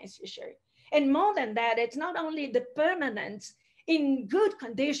permanence issue. And more than that, it's not only the permanence in good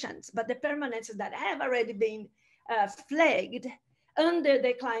conditions, but the permanence that have already been flagged under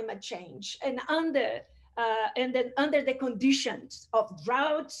the climate change and under the conditions of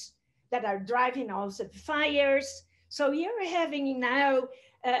droughts that are driving also fires. So you're having now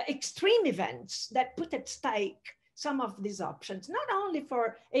extreme events that put at stake some of these options, not only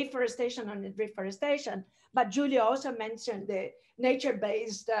for afforestation and reforestation, but Julio also mentioned the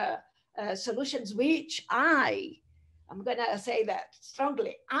nature-based solutions, which I'm gonna say that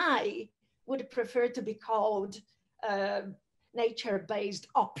strongly, I would prefer to be called nature-based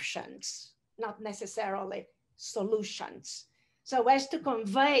options, not necessarily solutions. So as to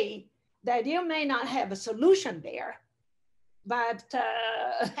convey that you may not have a solution there, but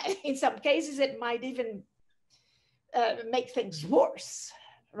in some cases it might even make things worse,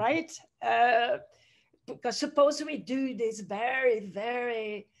 right? Because suppose we do this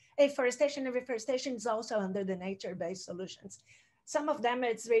very afforestation and reforestation is also under the nature-based solutions. Some of them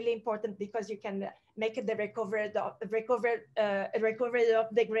it's really important because you can make the recovery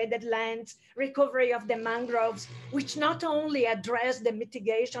of degraded lands, recovery of the mangroves, which not only address the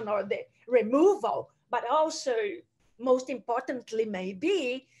mitigation or the removal, but also most importantly,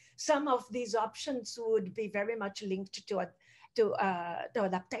 maybe some of these options would be very much linked to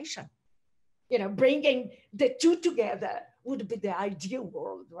adaptation. You know, bringing the two together would be the ideal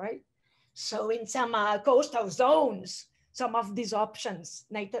world, right? So in some coastal zones, some of these options,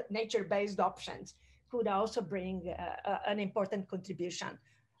 nature-based options, could also bring an important contribution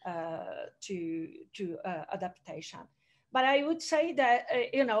to adaptation. But I would say that,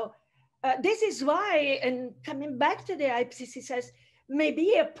 you know, this is why, and coming back to the IPCC says,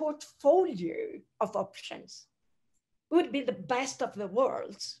 maybe a portfolio of options would be the best of the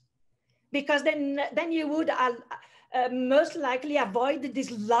worlds, because then you would most likely avoid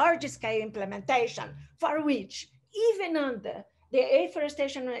this large scale implementation for which even under the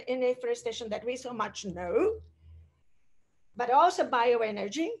afforestation that we so much know, but also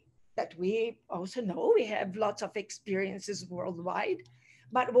bioenergy that we also know, we have lots of experiences worldwide.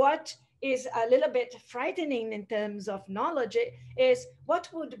 But what is a little bit frightening in terms of knowledge is what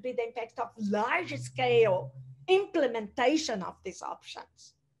would be the impact of large scale implementation of these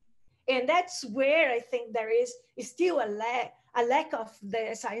options. And that's where I think there is still a lack of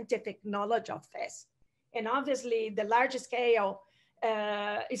the scientific knowledge of this. And obviously the large scale,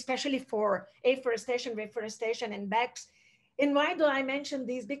 especially for afforestation, reforestation, and BECCS. And why do I mention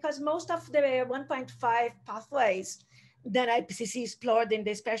these? Because most of the 1.5 pathways that IPCC explored in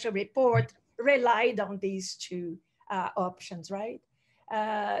the special report relied on these two options, right?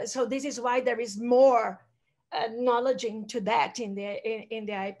 So this is why there is more knowledge into that in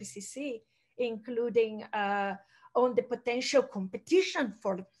the IPCC, including on the potential competition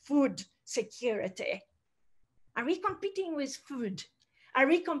for food security. Are we competing with food? Are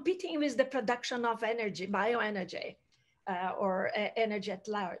we competing with the production of energy, bioenergy, or energy at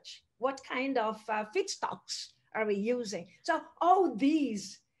large? What kind of feedstocks are we using? So all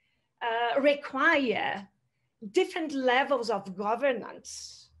these require different levels of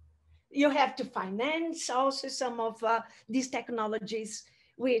governance. You have to finance also some of these technologies,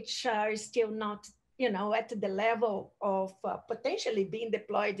 which are still not, you know, at the level of potentially being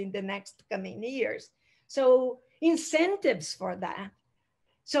deployed in the next coming years. So incentives for that,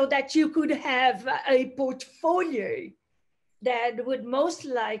 so that you could have a portfolio that would most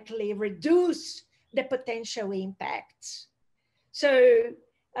likely reduce the potential impacts. So,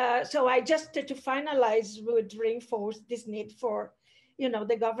 so I just, to finalize, would reinforce this need for, you know,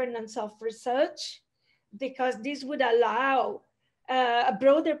 the governance of research, because this would allow a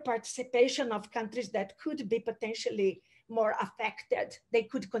broader participation of countries that could be potentially more affected. They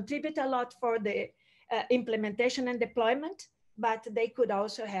could contribute a lot for the implementation and deployment, but they could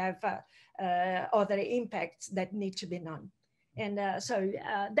also have other impacts that need to be known. And so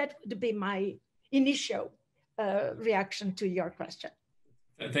that would be my initial reaction to your question.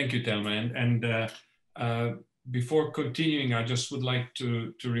 Thank you, Thelma. And before continuing, I just would like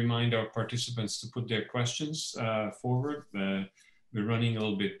to remind our participants to put their questions forward. We're running a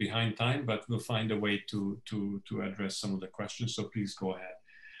little bit behind time, but we'll find a way to address some of the questions, so please go ahead.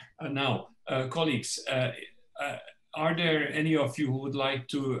 Now, colleagues, are there any of you who would like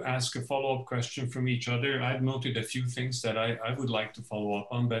to ask a follow-up question from each other? I've noted a few things that I would like to follow up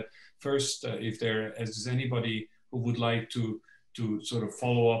on, but first, if there is anybody who would like to to sort of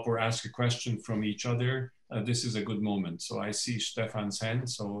follow up or ask a question from each other, this is a good moment. So I see Stephan's hand,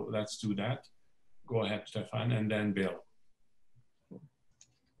 so let's do that. Go ahead, Stephan, and then Bill.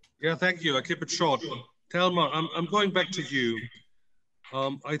 Yeah, thank you. I'll keep it short. Thelma, I'm going back to you.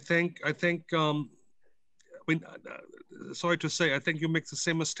 I think, sorry to say, I think you make the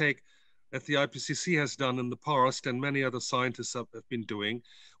same mistake that the IPCC has done in the past and many other scientists have been doing.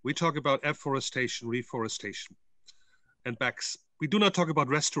 We talk about afforestation, reforestation, and BECCS. We do not talk about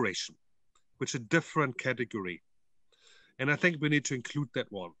restoration, which is a different category. And I think we need to include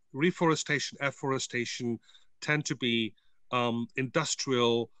that one. Reforestation, afforestation tend to be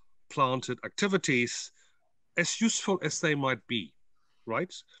industrial planted activities, as useful as they might be,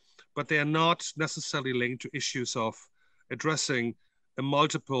 right? But they are not necessarily linked to issues of addressing a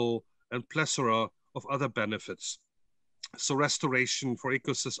multiple and plethora of other benefits. So restoration for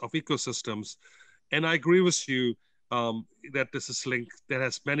ecosystems, and I agree with you that this is linked, that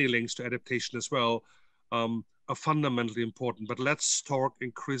has many links to adaptation as well, are fundamentally important. But let's talk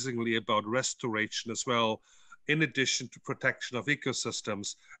increasingly about restoration as well, in addition to protection of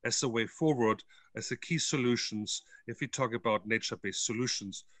ecosystems as a way forward, as the key solutions, if we talk about nature-based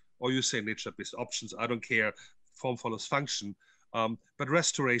solutions, or you say nature-based options, I don't care, form follows function. But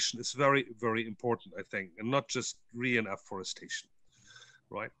restoration is very, very important, I think, and not just and afforestation,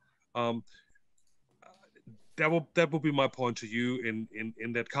 right? That will be my point to you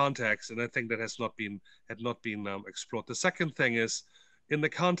in that context, and I think that had not been explored. The second thing is, in the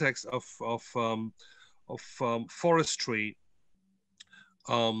context of forestry,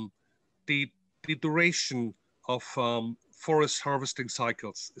 the duration of forest harvesting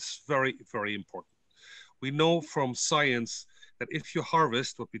cycles is very, very important. We know from science that if you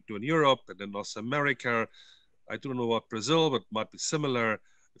harvest, what we do in Europe and in North America, I don't know about Brazil, but it might be similar.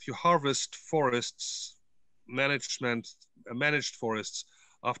 If you harvest forests, managed forests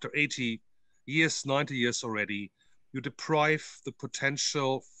after 80 years, 90 years already, you deprive the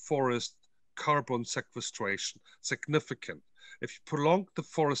potential forest carbon sequestration significant. If you prolong the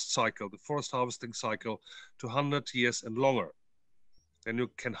forest cycle, the forest harvesting cycle to 100 years and longer, then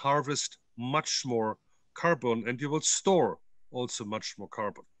you can harvest much more carbon and you will store also much more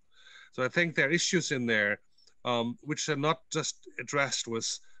carbon. So I think there are issues in there which are not just addressed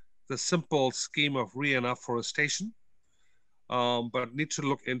with the simple scheme of and afforestation, but need to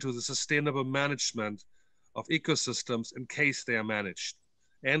look into the sustainable management of ecosystems in case they are managed.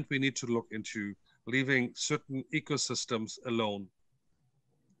 And we need to look into leaving certain ecosystems alone,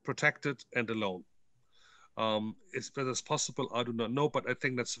 protected and alone. Is that possible? I do not know, but I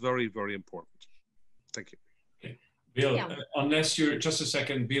think that's very, very important. Thank you. Okay. Bill, unless you're, just a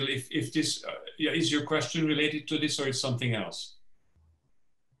second, Bill, if this, is your question related to this or is something else?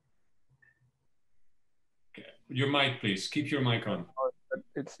 Okay. Your mic, please. Keep your mic on.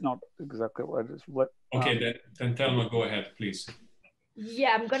 It's not exactly what it is. Okay, then Thelma, go ahead, please.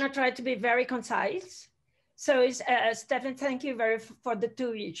 Yeah, I'm going to try to be very concise. So, Stephan, thank you for the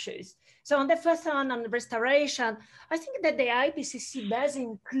two issues. So on the first one, on the restoration, I think that the IPCC does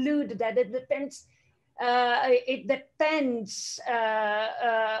include that it depends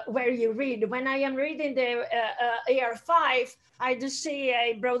where you read. When I am reading the AR5, I do see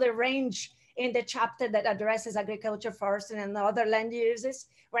a broader range in the chapter that addresses agriculture, forestry, and other land uses,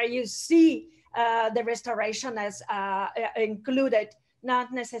 where you see the restoration as included,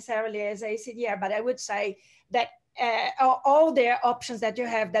 not necessarily as ACDR, but I would say that all the options that you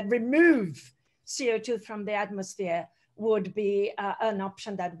have that remove CO2 from the atmosphere would be an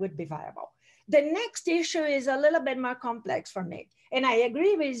option that would be viable. The next issue is a little bit more complex for me. And I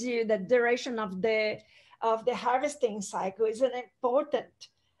agree with you that duration of the harvesting cycle is an important,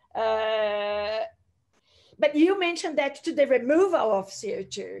 but you mentioned that to the removal of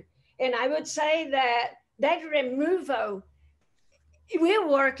CO2. And I would say that that removal, it will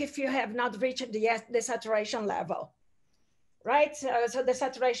work if you have not reached the saturation level, right? So the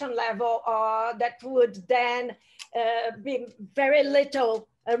saturation level that would then be very little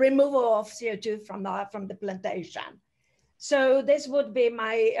removal of CO2 from the plantation. So this would be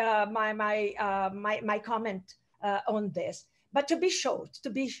my my comment on this. But to be short.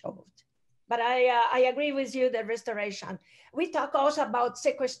 But I agree with you that restoration. We talk also about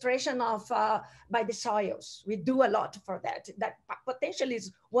sequestration of by the soils. We do a lot for that. That potentially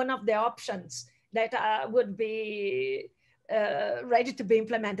is one of the options that would be ready to be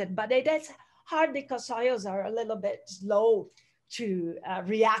implemented. But it is hard because soils are a little bit slow to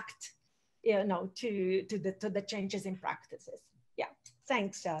react, you know, to the changes in practices. Yeah,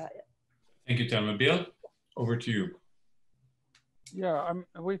 thanks. Thank you, Thelma. Bill, over to you. Yeah,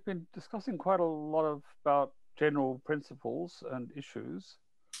 we've been discussing quite a lot about general principles and issues.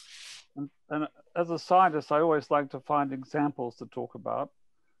 And as a scientist, I always like to find examples to talk about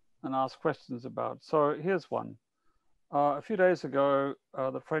and ask questions about. So here's one. A few days ago,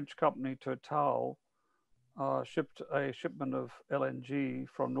 the French company Total shipped a shipment of LNG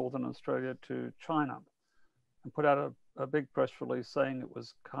from Northern Australia to China and put out a big press release saying it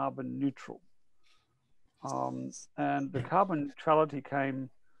was carbon neutral. And the carbon neutrality came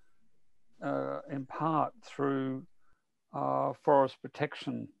in part through forest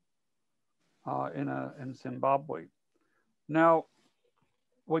protection in Zimbabwe. Now,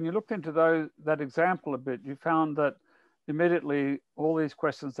 when you looked into that example a bit, you found that immediately all these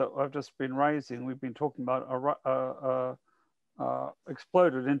questions that I've just been raising, we've been talking about,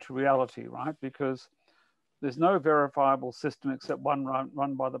 exploded into reality, right? Because there's no verifiable system except one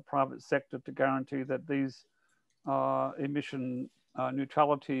run by the private sector to guarantee that these emission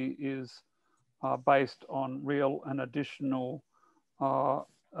neutrality is based on real and additional,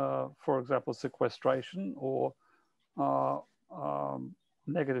 for example, sequestration or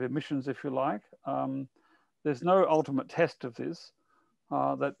negative emissions, if you like. There's no ultimate test of this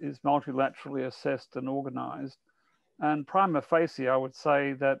that is multilaterally assessed and organized. And prima facie, I would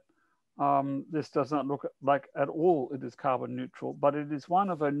say that this does not look like at all it is carbon neutral, but it is one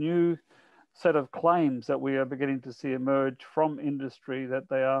of a new set of claims that we are beginning to see emerge from industry, that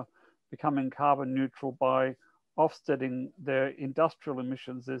they are becoming carbon neutral by offsetting their industrial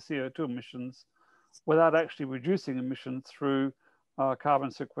emissions, their CO2 emissions, without actually reducing emissions through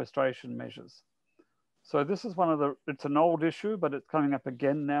carbon sequestration measures. So this is it's an old issue, but it's coming up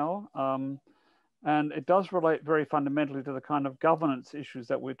again now. And it does relate very fundamentally to the kind of governance issues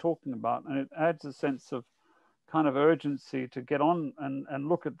that we're talking about. And it adds a sense of kind of urgency to get on and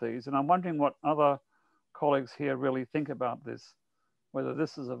look at these. And I'm wondering what other colleagues here really think about this, whether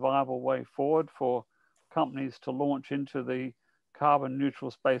this is a viable way forward for companies to launch into the carbon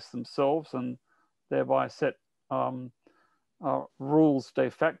neutral space themselves and thereby set rules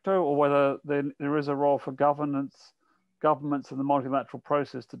de facto, or whether there is a role for governments in the multilateral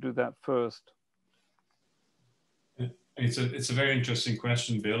process to do that first. It's a very interesting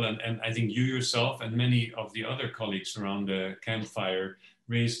question, Bill, and I think you yourself and many of the other colleagues around the campfire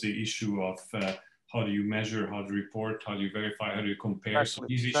raised the issue of how do you measure, how do you report, how do you verify, how do you compare. So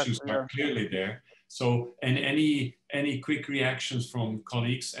these issues are clearly there. So, and any quick reactions from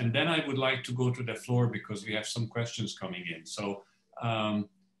colleagues, and then I would like to go to the floor because we have some questions coming in. So,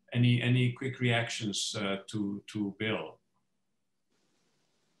 any quick reactions to Bill?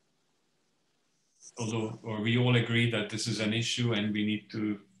 Although, or we all agree that this is an issue and we need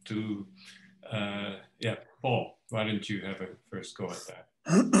to yeah, Paul, why don't you have a first go at that?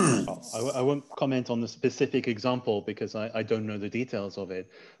 I won't comment on the specific example because I don't know the details of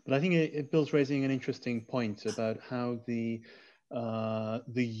it, but I think Bill's raising an interesting point about how the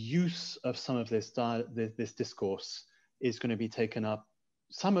use of some of this discourse is going to be taken up.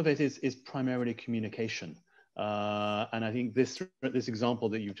 Some of it is primarily communication. And I think this example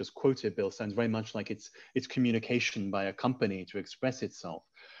that you've just quoted, Bill, sounds very much like it's communication by a company to express itself.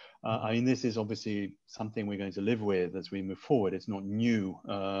 I mean, this is obviously something we're going to live with as we move forward. It's not new.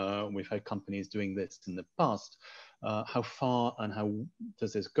 We've had companies doing this in the past. How far and how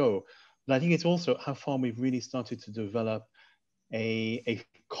does this go? But I think it's also how far we've really started to develop a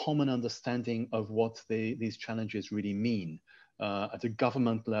common understanding of what these challenges really mean. At a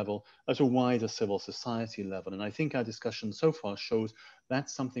government level, at a wider civil society level. And I think our discussion so far shows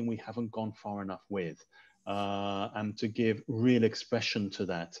that's something we haven't gone far enough with. And to give real expression to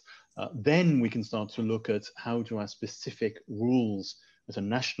that, then we can start to look at how do our specific rules at a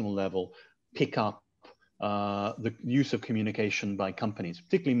national level pick up the use of communication by companies,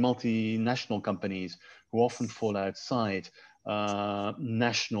 particularly multinational companies who often fall outside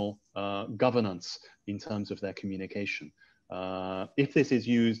national governance in terms of their communication. If this is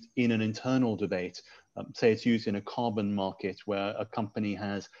used in an internal debate, say it's used in a carbon market where a company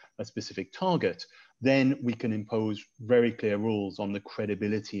has a specific target, then we can impose very clear rules on the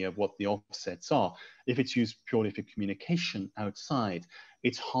credibility of what the offsets are. If it's used purely for communication outside,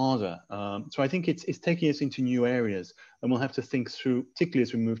 it's harder. So I think it's taking us into new areas, and we'll have to think through, particularly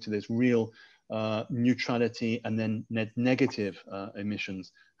as we move to this real neutrality and then net negative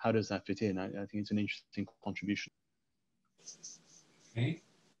emissions, how does that fit in? I think it's an interesting contribution. Okay,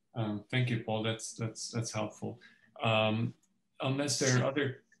 thank you, Paul. That's helpful. Unless there are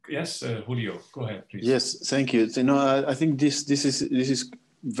other, yes, Julio, go ahead, please. Yes, thank you. So, I think this is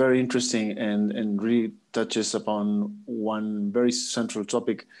very interesting and really touches upon one very central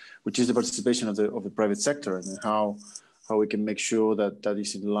topic, which is the participation of the private sector and how we can make sure that that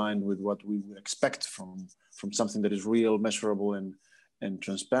is in line with what we would expect from from something that is real, measurable, and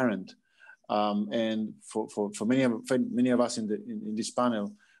transparent. And for many of us in this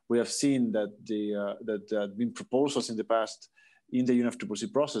panel, we have seen that that there have been proposals in the past in the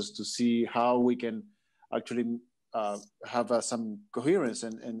UNFCCC process to see how we can actually have some coherence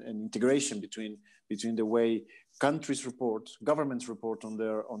and integration between the way countries report, governments report on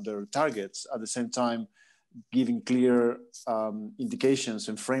their targets, at the same time giving clear indications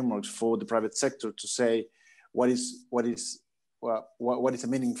and frameworks for the private sector to say what is a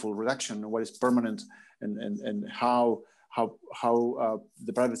meaningful reduction, what is permanent, and how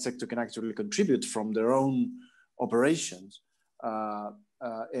the private sector can actually contribute from their own operations.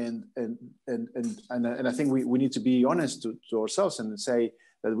 And I think we need to be honest to ourselves and say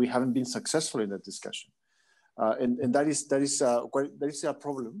that we haven't been successful in that discussion. And that is a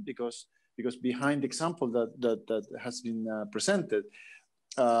problem because behind the example that has been presented,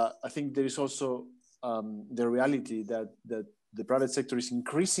 I think there is also the reality that the private sector is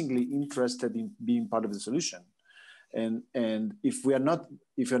increasingly interested in being part of the solution. And if we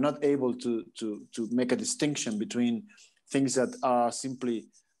are not able to make a distinction between things that are simply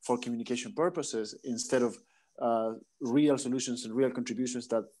for communication purposes instead of real solutions and real contributions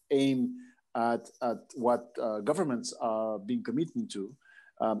that aim at what governments are being committing to,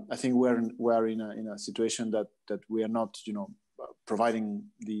 I think we're in a situation that we are not, providing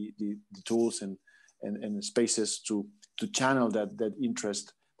the tools and spaces to channel that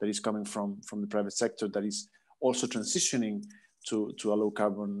interest that is coming from the private sector that is also transitioning to a low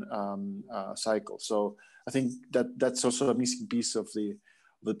carbon cycle. So I think that's also a missing piece of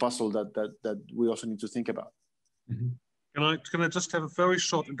the puzzle that we also need to think about. Mm-hmm. Can I just have a very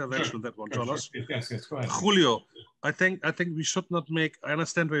short intervention on that one, Janos? Sure. Yes, go ahead. Julio, I think we should not make. I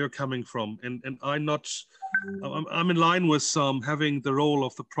understand where you're coming from, and I'm in line with having the role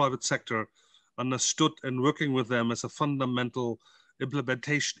of the private sector understood and working with them as a fundamental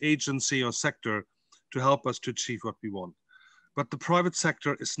implementation agency or sector to help us to achieve what we want. But the private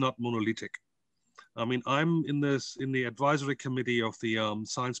sector is not monolithic. I mean, I'm in the advisory committee of the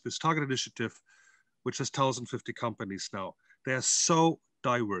Science-Based Target Initiative, which has 1,050 companies now. They're so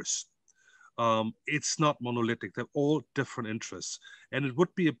diverse. It's not monolithic. They're all different interests. And it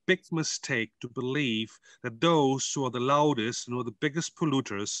would be a big mistake to believe that those who are the loudest and who are the biggest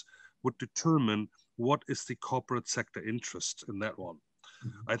polluters would determine what is the corporate sector interest in that one.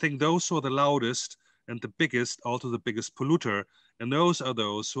 Mm-hmm. I think those who are the loudest and the biggest are also the biggest polluter. And those are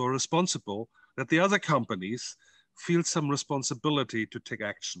those who are responsible that the other companies feel some responsibility to take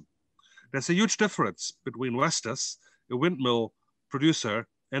action. There's a huge difference between Vestas, a windmill producer,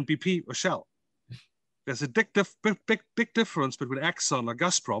 and BP or Shell. There's a big difference between Exxon or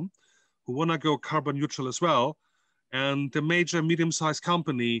Gazprom, who want to go carbon neutral as well, and the major medium-sized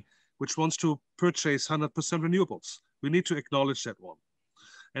company which wants to purchase 100% renewables. We need to acknowledge that one.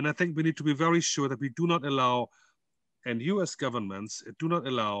 And I think we need to be very sure that we do not allow, and US governments do not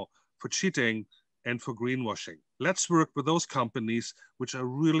allow for cheating and for greenwashing. Let's work with those companies which are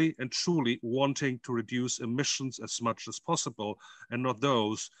really and truly wanting to reduce emissions as much as possible, and not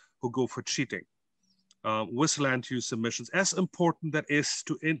those who go for cheating with land use emissions. As important that is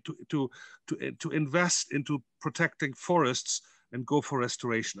to invest into protecting forests and go for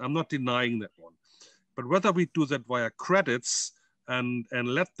restoration. I'm not denying that one. But whether we do that via credits and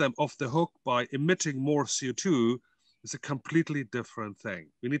let them off the hook by emitting more CO2 is a completely different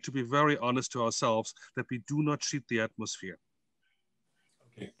thing. We need to be very honest to ourselves that we do not cheat the atmosphere.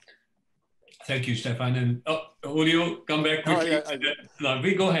 Okay. Thank you, Stephan. And Julio, come back quickly. No,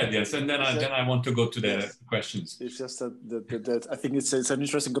 we go ahead, yes. And then I want to go to the questions. It's just that I think it's an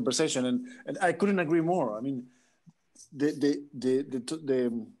interesting conversation, and I couldn't agree more. I mean,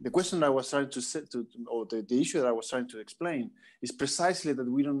 the question I was trying to set to, or the issue that I was trying to explain is precisely that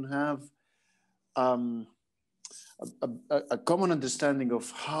we don't have a common understanding of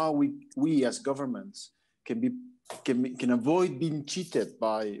how we as governments can avoid being cheated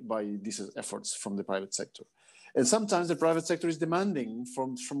by these efforts from the private sector. And sometimes the private sector is demanding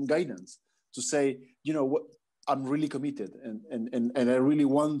from guidance to say, what, I'm really committed and I really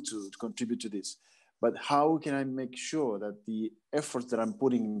want to contribute to this. But how can I make sure that the efforts that I'm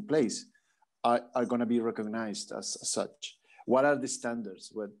putting in place are going to be recognized as such? What are the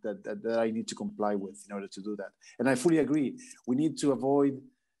standards that I need to comply with in order to do that? And I fully agree. We need to avoid,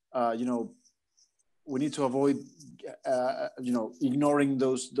 ignoring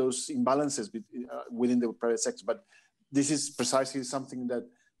those imbalances within the private sector. But this is precisely something that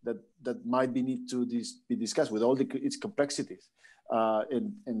might need to be discussed with all its complexities.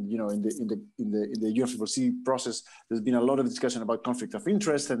 In the UNFCCC process, there's been a lot of discussion about conflict of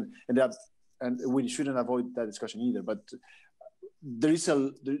interest, and there are and we shouldn't avoid that discussion either. But there is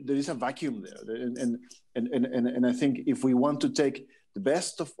a vacuum there, and I think if we want to take the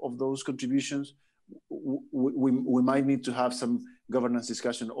best of those contributions, we might need to have some governance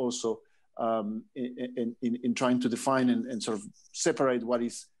discussion also in trying to define and sort of separate what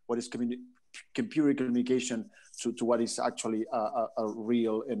is pure communication to what is actually a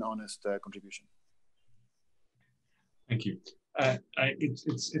real and honest contribution. Thank you.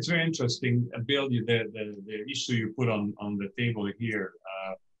 It's very interesting, Bill. The issue you put on the table here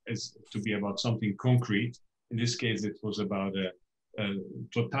is to be about something concrete. In this case, it was about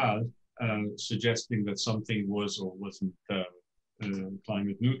Total suggesting that something was or wasn't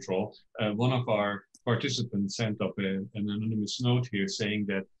climate neutral. One of our participants sent up an anonymous note here saying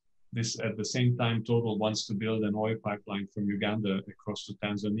that this, at the same time, Total wants to build an oil pipeline from Uganda across to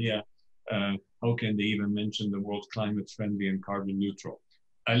Tanzania. How can they even mention the world climate friendly and carbon neutral?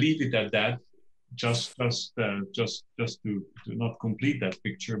 I leave it at that, just to not complete that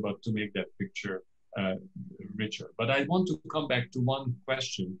picture, but to make that picture richer. But I want to come back to one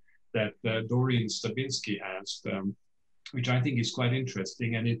question that Doreen Stabinski asked, which I think is quite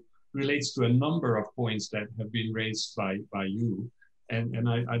interesting, and it relates to a number of points that have been raised by you, and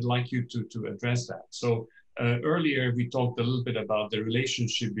I'd like you to address that. So earlier we talked a little bit about the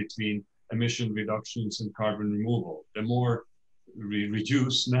relationship between emission reductions and carbon removal. The more we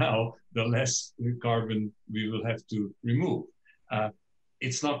reduce now, the less carbon we will have to remove.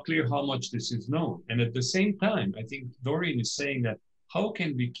 It's not clear how much this is known. And at the same time, I think Doreen is saying that how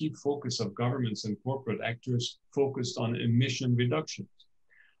can we keep focus of governments and corporate actors focused on emission reductions?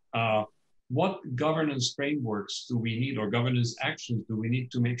 What governance frameworks do we need, or governance actions do we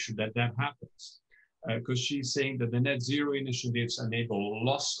need to make sure that that happens? Because she's saying that the net zero initiatives enable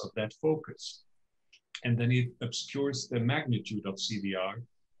loss of that focus. And then it obscures the magnitude of CDR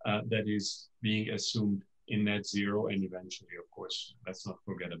that is being assumed in net zero, and eventually, of course, let's not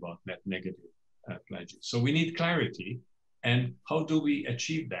forget about net negative pledges. So we need clarity, and how do we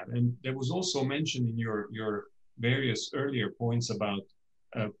achieve that? And there was also mentioned in your various earlier points about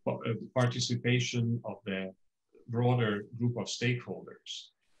participation of the broader group of stakeholders.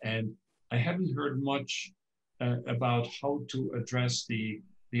 And I haven't heard much about how to address the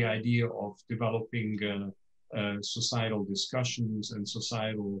idea of developing societal discussions and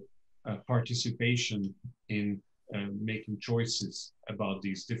societal participation in making choices about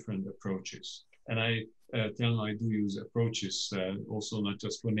these different approaches. And I, Thelma, I do use approaches also not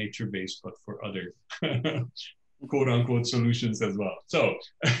just for nature-based, but for other quote-unquote solutions as well. So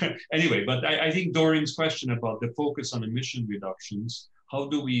anyway, but I think Doreen's question about the focus on emission reductions, how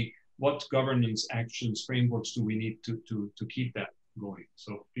do we, what governance actions, frameworks do we need to keep that going?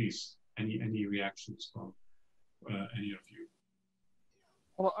 So please, any reactions from any of you?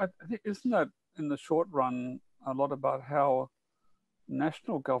 Well, I think, isn't that in the short run a lot about how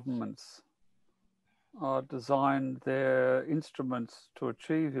national governments design their instruments to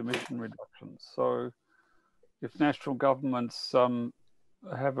achieve emission reductions? So if national governments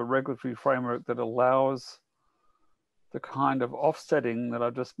have a regulatory framework that allows the kind of offsetting that I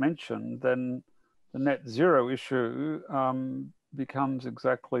just mentioned, then the net zero issue becomes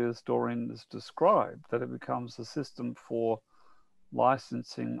exactly as Doreen has described, that it becomes a system for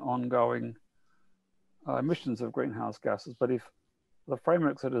licensing ongoing emissions of greenhouse gases. But if the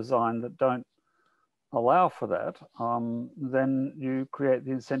frameworks are designed that don't allow for that, then you create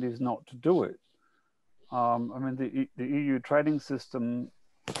the incentives not to do it. I mean, the EU trading system,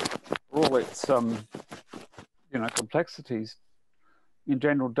 for all its complexities, in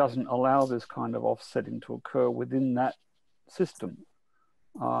general doesn't allow this kind of offsetting to occur within that system.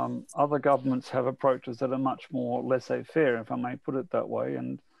 Other governments have approaches that are much more laissez-faire, if I may put it that way,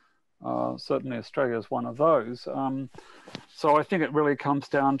 and certainly Australia is one of those. So I think it really comes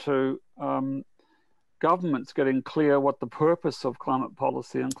down to governments getting clear what the purpose of climate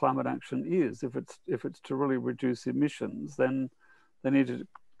policy and climate action is. If it's to really reduce emissions, then they need to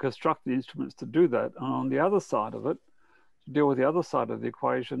construct the instruments to do that. And on the other side of it, to deal with the other side of the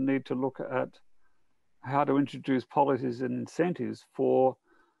equation, need to look at how to introduce policies and incentives for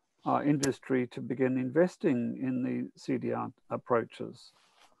industry to begin investing in the CDR approaches,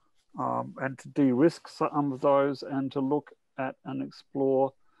 and to de-risk some of those, and to look at and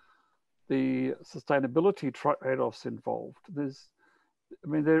explore the sustainability trade-offs involved. There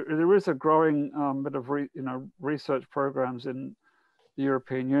is a growing bit of research programs in the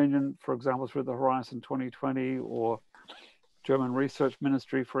European Union, for example, through the Horizon 2020, or German Research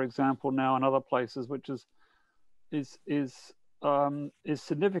Ministry, for example, now, and other places, which is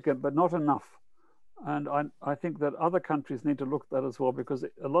significant, but not enough And I think that other countries need to look at that as well, because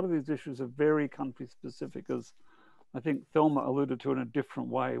a lot of these issues are very country specific, as I think Thelma alluded to in a different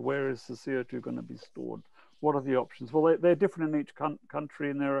way. Where is the CO2 going to be stored? What are the options? Well, they're different in each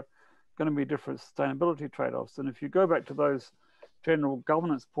country, and there are going to be different sustainability trade-offs. And if you go back to those general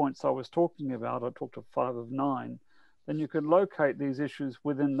governance points I was talking about, I talked to 5 of 9, then you can locate these issues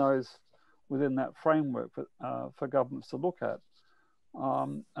within that framework for governments to look at.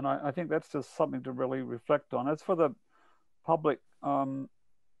 And I think that's just something to really reflect on. As for the public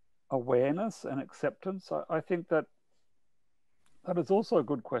awareness and acceptance, I think that is also a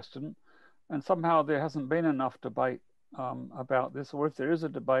good question. And somehow there hasn't been enough debate about this, or if there is a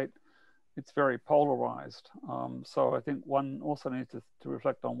debate, it's very polarized. So I think one also needs to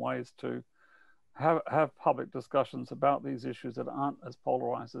reflect on ways to have public discussions about these issues that aren't as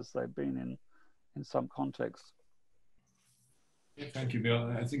polarized as they've been in some contexts. Thank you,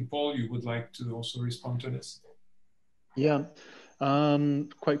 Bill. I think, Paul, you would like to also respond to this? Yeah,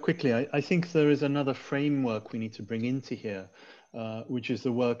 quite quickly. I think there is another framework we need to bring into here, which is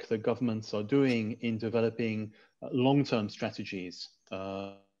the work that governments are doing in developing long-term strategies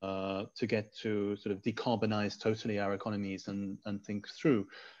to get to sort of decarbonize totally our economies and think through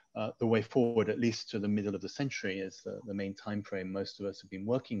the way forward, at least to the middle of the century, is the main time frame most of us have been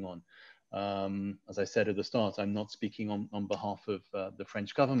working on. As I said at the start, I'm not speaking on behalf of the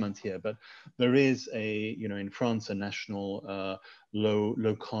French government here, but there is in France, a national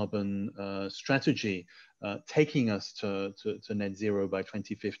low carbon strategy taking us to net zero by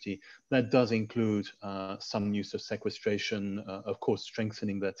 2050. That does include some use of sequestration, of course,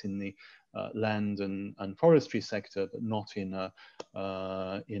 strengthening that in the land and forestry sector, but not in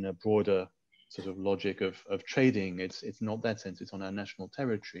a broader sort of logic of trading. It's not that sense, it's on our national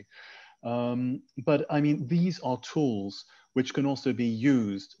territory. But I mean, these are tools which can also be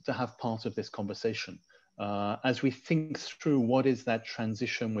used to have part of this conversation. As we think through what is that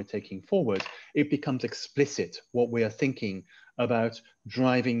transition we're taking forward, it becomes explicit what we are thinking about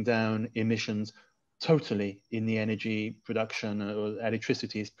driving down emissions totally in the energy production or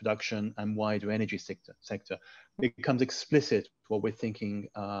electricity's production and wider energy sector. It becomes explicit what we're thinking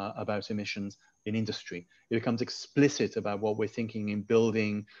about emissions in industry. It becomes explicit about what we're thinking in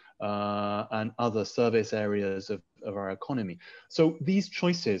building and other service areas of our economy. So these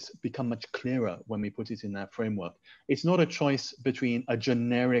choices become much clearer when we put it in that framework. It's not a choice between a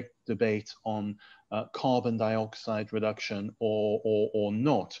generic debate on carbon dioxide reduction or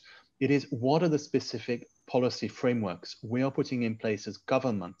not. It is, what are the specific policy frameworks we are putting in place as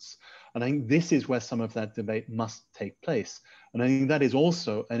governments? And I think this is where some of that debate must take place. And I think that is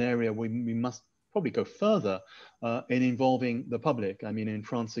also an area we must probably go further in involving the public. I mean, in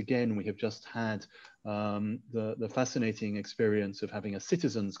France, again, we have just had the fascinating experience of having a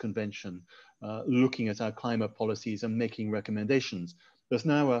citizens' convention looking at our climate policies and making recommendations. There's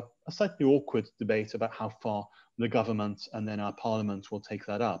now a slightly awkward debate about how far the government and then our parliament will take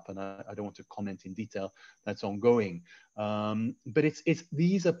that up. And I don't want to comment in detail, that's ongoing. But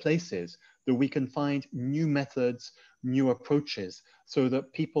these are places that we can find new methods, new approaches, so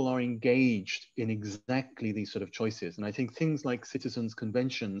that people are engaged in exactly these sort of choices. And I think things like citizens'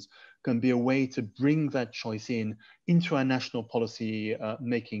 conventions can be a way to bring that choice into our national policy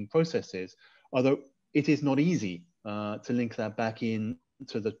making processes, although it is not easy to link that back in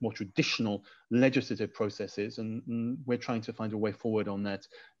to the more traditional legislative processes. And we're trying to find a way forward on that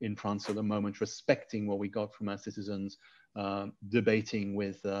in France at the moment, respecting what we got from our citizens, debating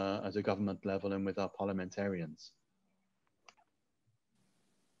with at a government level and with our parliamentarians.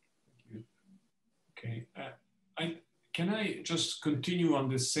 Okay, can I just continue on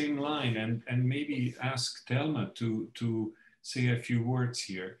the same line and maybe ask Thelma to say a few words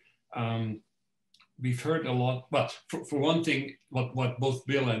here? We've heard a lot, well, for one thing, what both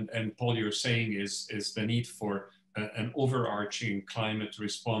Bill and Paul you're saying is the need for an overarching climate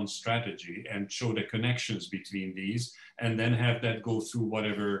response strategy and show the connections between these, and then have that go through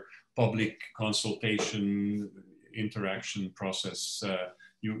whatever public consultation interaction process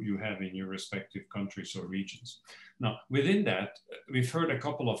you have in your respective countries or regions. Now, within that, we've heard a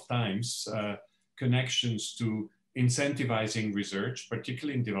couple of times connections to incentivizing research,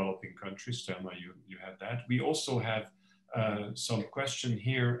 particularly in developing countries. Thelma, you had that. We also have some question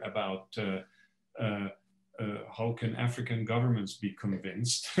here about how can African governments be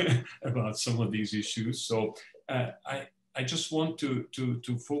convinced about some of these issues. So I just want to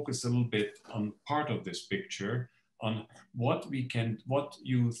focus a little bit on part of this picture, on what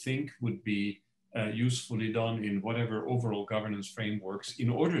you think would be usefully done in whatever overall governance frameworks in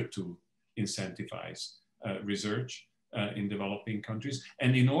order to incentivize research in developing countries,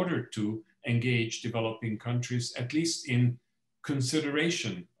 and in order to engage developing countries, at least in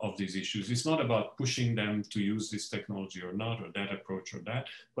consideration of these issues. It's not about pushing them to use this technology or not, or that approach or that,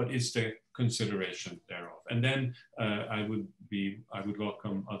 but it's the consideration thereof. And then I would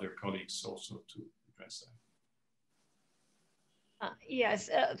welcome other colleagues also to address that. Yes,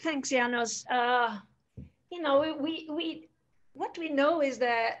 thanks, Janos. You know, what we know is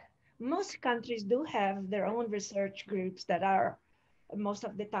that most countries do have their own research groups that are most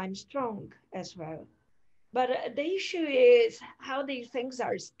of the time strong as well. But the issue is how these things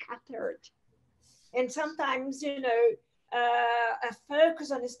are scattered. And sometimes, you know, a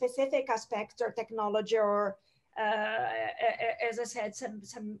focus on a specific aspect or technology, or as I said,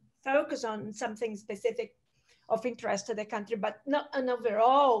 some focus on something specific of interest to the country, but not an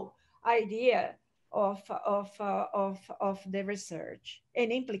overall idea of the research and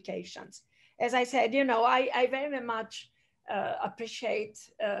implications. As I said, you know, I very much appreciate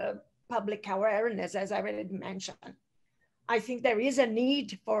public awareness, as I already mentioned. I think there is a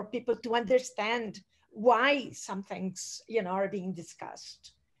need for people to understand why some things, you know, are being discussed.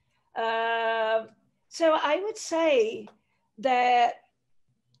 So I would say that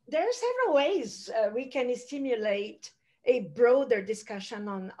there are several ways we can stimulate a broader discussion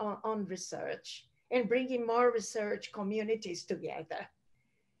on research and bringing more research communities together.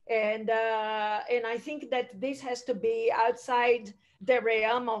 And I think that this has to be outside the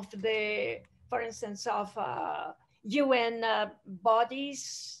realm of the, for instance, of UN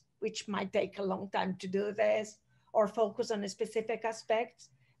bodies, which might take a long time to do this, or focus on a specific aspects.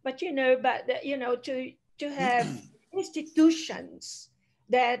 But you know, to have institutions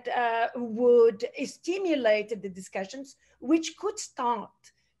that would stimulate the discussions, which could start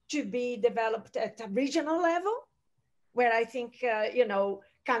to be developed at a regional level, where I think you know,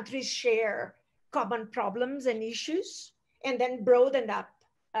 countries share common problems and issues, and then broaden up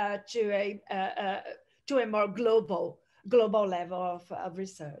to a more global level of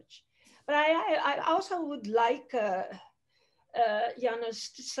research. But I also would like Janos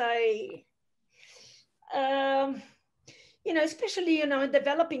to say, you know, especially, you know, in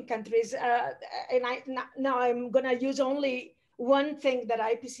developing countries, and now I'm going to use only one thing that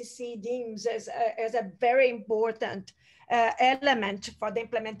IPCC deems as a very important element for the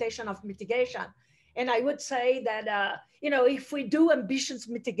implementation of mitigation. And I would say that, you know, if we do ambitious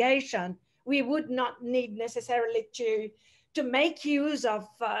mitigation, we would not need necessarily to make use of,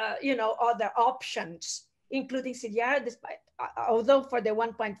 you know, other options, including CDR, despite, although for the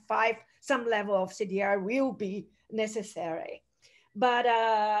 1.5, some level of CDR will be necessary. But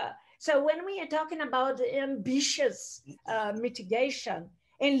so when we are talking about ambitious mitigation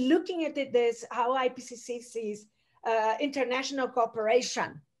and looking at it as how IPCC sees international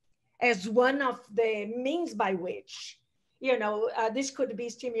cooperation as one of the means by which, you know, this could be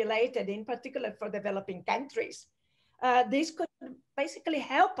stimulated, in particular for developing countries. This could basically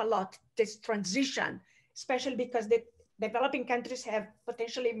help a lot this transition, especially because the developing countries have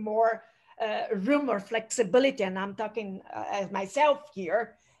potentially more room or flexibility, and I'm talking as myself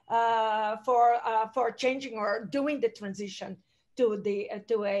here, for changing or doing the transition to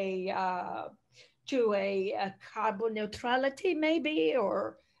a carbon neutrality maybe,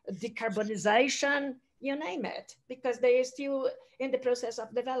 or decarbonization, you name it, because they are still in the process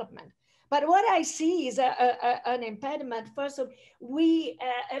of development. But what I see is an impediment. First of all, we,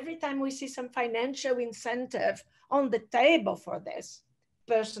 every time we see some financial incentive on the table for this,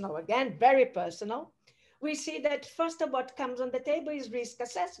 personal, again, very personal, we see that first of what comes on the table is risk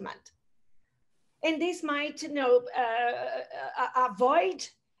assessment. And this might, you know, avoid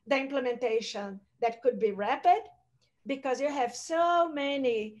the implementation that could be rapid, because you have so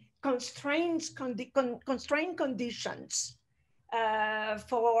many constrained conditions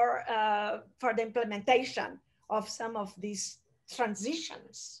for the implementation of some of these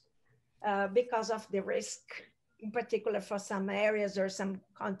transitions because of the risk, in particular for some areas or some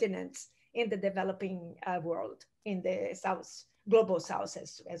continents in the developing world, in the South, global South,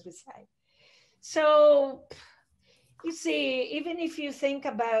 as we say. So you see, even if you think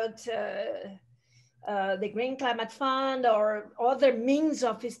about the Green Climate Fund or other means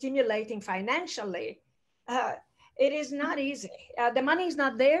of stimulating financially, it is not easy. The money is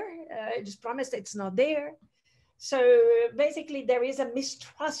not there. It is promised it's not there. So basically there is a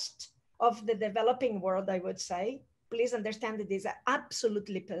mistrust of the developing world, I would say. Please understand that this is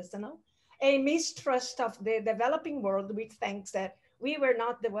absolutely personal. A mistrust of the developing world, which thinks that we were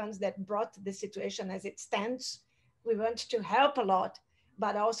not the ones that brought the situation as it stands. We want to help a lot,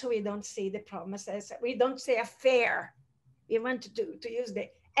 but also we don't see the promises. We don't see a fair, we want to use the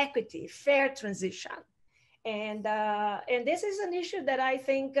equity, fair transition. And this is an issue that I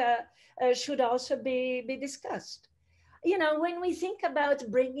think should also be discussed. You know, when we think about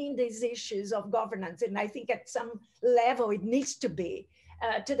bringing these issues of governance, and I think at some level it needs to be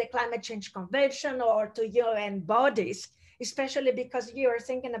to the Climate Change Convention or to UN bodies, especially because you are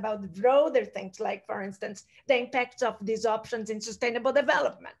thinking about broader things like, for instance, the impacts of these options in sustainable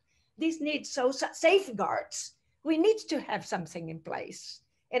development. These need safeguards. We need to have something in place.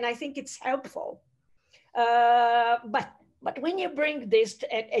 And I think it's helpful. But when you bring this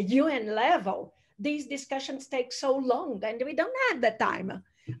at a UN level, these discussions take so long and we don't have the time.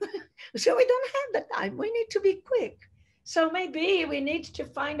 So we don't have the time. We need to be quick. So maybe we need to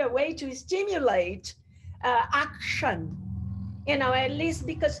find a way to stimulate action, you know, at least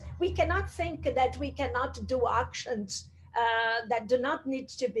because we cannot think that we cannot do actions that do not need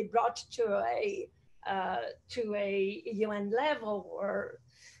to be brought to a UN level or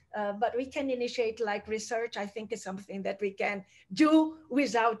but we can initiate like research. I think is something that we can do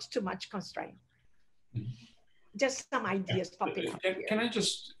without too much constraint. Just some ideas popping up here. Can I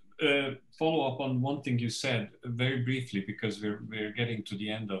just follow up on one thing you said very briefly, because we're getting to the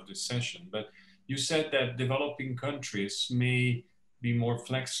end of this session, but you said that developing countries may be more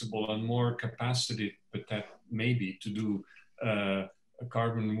flexible and more capacity, but that maybe to do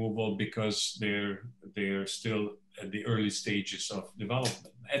carbon removal because they're still at the early stages of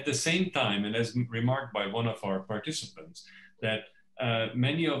development. At the same time, and as remarked by one of our participants, that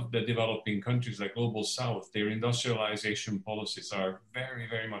many of the developing countries like Global South, their industrialization policies are very,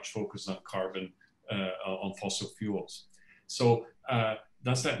 very much focused on carbon, on fossil fuels. So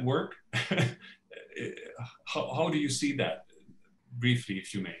does that work? How do you see that? Briefly,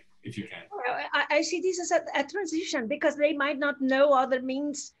 if you may, if you can. I see this as a transition because they might not know other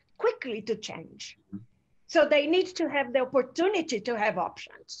means quickly to change. Mm-hmm. So they need to have the opportunity to have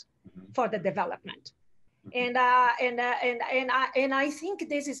options mm-hmm. for the development. And I think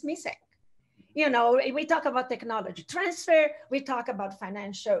this is missing. You know, we talk about technology transfer, we talk about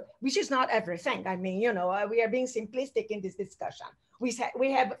financial, which is not everything. I mean, you know, we are being simplistic in this discussion.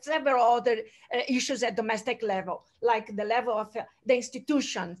 We have several other issues at domestic level, like the level of the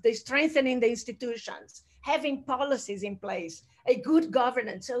institutions, the strengthening the institutions, having policies in place, a good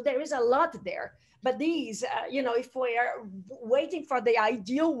governance. So there is a lot there. But these, you know, if we are waiting for the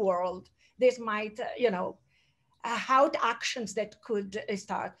ideal world, this might, you know, how actions that could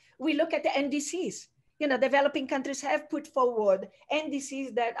start. We look at the NDCs. You know, developing countries have put forward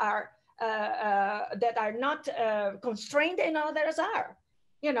NDCs that are not constrained and others are.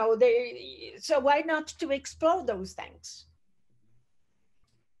 You know, so why not to explore those things?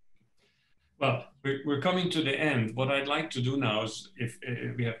 Well, we're coming to the end. What I'd like to do now is, if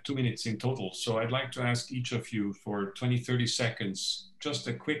we have 2 minutes in total, so I'd like to ask each of you for 20, 30 seconds, just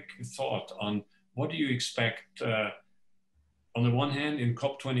a quick thought on what do you expect, on the one hand, in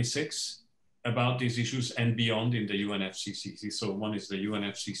COP26 about these issues and beyond in the UNFCCC. So one is the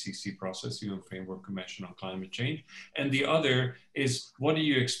UNFCCC process, UN Framework Convention on Climate Change. And the other is, what do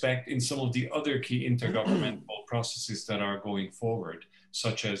you expect in some of the other key intergovernmental processes that are going forward,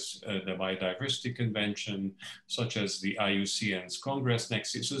 such as the Biodiversity Convention, such as the IUCN's Congress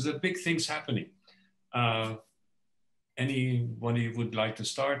next year. So there's big things happening. Anybody would like to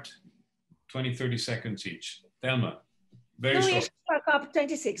start? 20, 30 seconds each. Thelma, very short.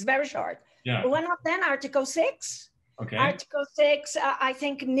 COP26, very short. Yeah. One of them, Article 6. Okay. Article 6, I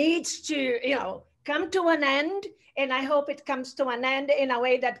think, needs to, you know, come to an end. And I hope it comes to an end in a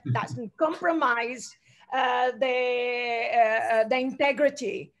way that doesn't compromise the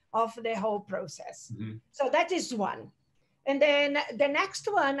integrity of the whole process. Mm-hmm. So that is one. And then the next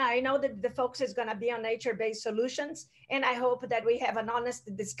one, I know that the focus is going to be on nature-based solutions. And I hope that we have an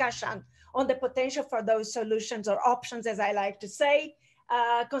honest discussion on the potential for those solutions or options, as I like to say,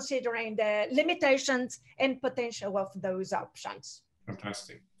 considering the limitations and potential of those options.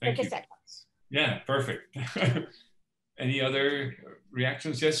 Fantastic. Thank you. Seconds. Yeah, perfect. Any other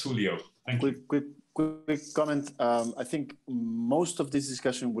reactions? Yes, Julio. Thank you. Quick comment. I think most of this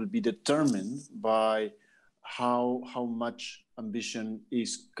discussion will be determined by how much ambition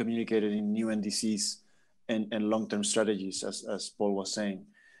is communicated in new NDCs and long-term strategies, as Paul was saying.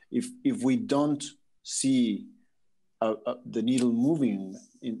 If we don't see the needle moving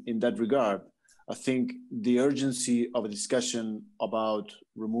in that regard, I think the urgency of a discussion about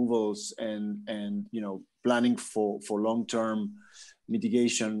removals and you know, planning for long-term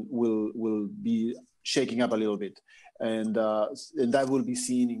mitigation will be shaking up a little bit, and that will be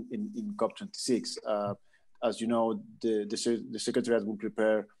seen in COP26. As you know, the Secretariat will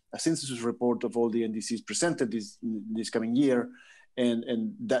prepare a synthesis report of all the NDCs presented this coming year,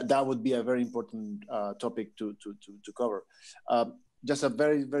 And that would be a very important topic to cover. Just a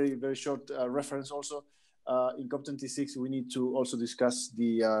very, very, very short reference also. In COP26, we need to also discuss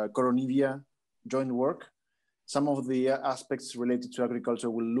the Cornado joint work. Some of the aspects related to agriculture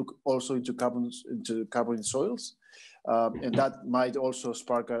will look also into carbon in soils. And that might also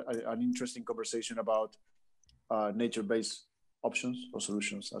spark an interesting conversation about nature-based options or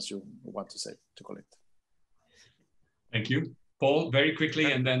solutions, as you want to call it. Thank you. Paul, very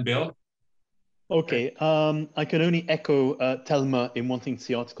quickly, and then Bill. Okay, I can only echo Thelma in wanting to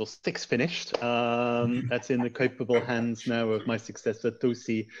see Article 6 finished. That's in the capable hands now of my successor,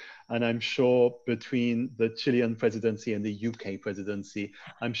 Tosi, and I'm sure between the Chilean presidency and the UK presidency,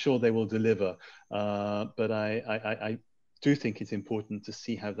 I'm sure they will deliver. But I do think it's important to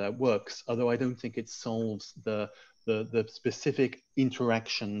see how that works, although I don't think it solves the specific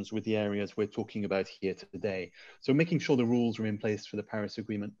interactions with the areas we're talking about here today. So making sure the rules are in place for the Paris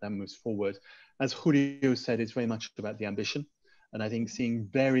Agreement that moves forward. As Julio said, it's very much about the ambition. And I think seeing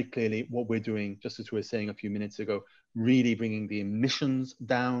very clearly what we're doing, just as we were saying a few minutes ago, really bringing the emissions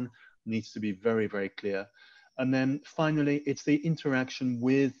down needs to be very, very clear. And then finally, it's the interaction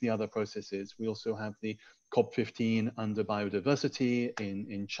with the other processes. We also have the COP15 under biodiversity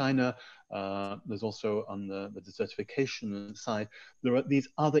in China. There's also on the desertification side, there are these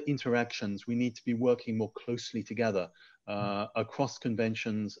other interactions. We need to be working more closely together across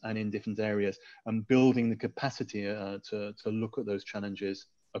conventions and in different areas, and building the capacity to look at those challenges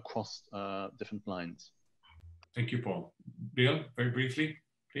across different lines. Thank you, Paul. Bill, very briefly,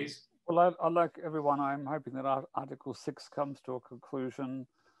 please. Well, I like everyone, I'm hoping that Article 6 comes to a conclusion,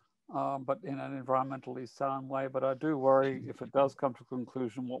 but in an environmentally sound way. But I do worry, if it does come to a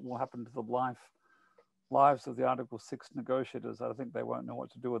conclusion, what will happen to the lives of the Article 6 negotiators. I think they won't know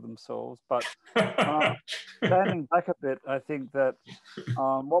what to do with themselves. But standing back a bit, I think that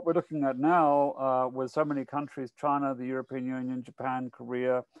what we're looking at now with so many countries, China, the European Union, Japan,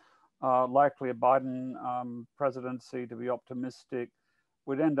 Korea, likely a Biden presidency, to be optimistic,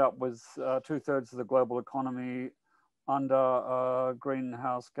 we'd end up with 2/3 of the global economy under a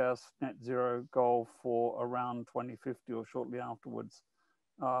greenhouse gas net zero goal for around 2050 or shortly afterwards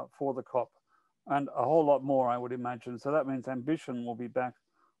for the COP, and a whole lot more, I would imagine. So that means ambition will be back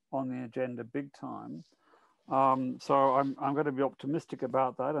on the agenda big time. So I'm going to be optimistic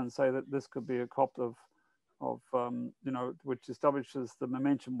about that and say that this could be a COP of you know, which establishes the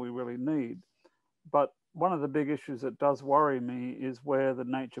momentum we really need. But one of the big issues that does worry me is where the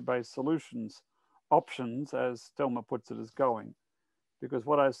nature-based solutions options, as Thelma puts it, is going. Because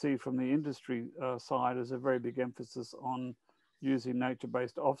what I see from the industry side is a very big emphasis on using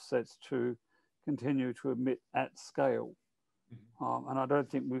nature-based offsets to continue to emit at scale. And I don't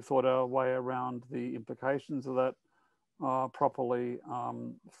think we've thought our way around the implications of that properly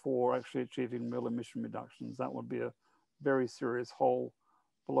for actually achieving real emission reductions. That would be a very serious hole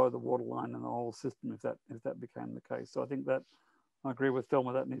below the waterline in the whole system if that became the case. So I think that I agree with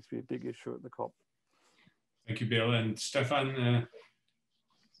Thelma, that needs to be a big issue at the COP. Thank you, Bill. And Stephan,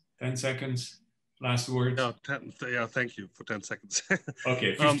 10 seconds, last words. Yeah, thank you for 10 seconds.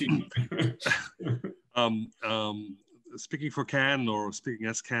 Okay, 15. Speaking for CAN, or speaking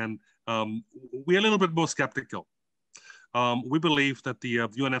as CAN, we're a little bit more skeptical. We believe that the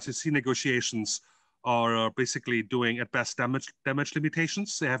UNFCCC negotiations are basically doing at best damage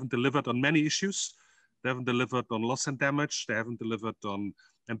limitations. They haven't delivered on many issues. They haven't delivered on loss and damage. They haven't delivered on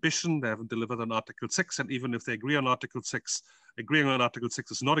ambition. They haven't delivered on Article 6. And even if they agree on Article 6, agreeing on Article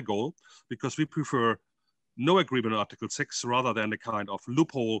 6 is not a goal, because we prefer no agreement on Article 6 rather than a kind of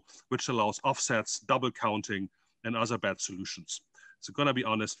loophole which allows offsets, double counting, and other bad solutions. So gonna be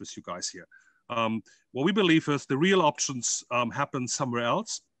honest with you guys here. What we believe is the real options happen somewhere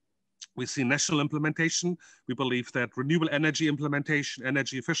else. We see national implementation. We believe that renewable energy implementation,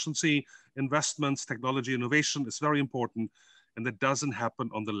 energy efficiency, investments, technology innovation is very important. And that doesn't happen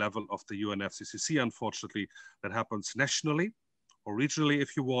on the level of the UNFCCC, unfortunately. That happens nationally or regionally,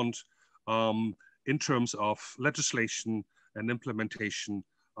 if you want, in terms of legislation and implementation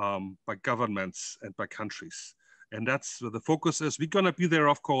by governments and by countries. And that's where the focus is. We're going to be there,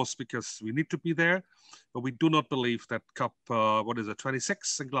 of course, because we need to be there. But we do not believe that COP,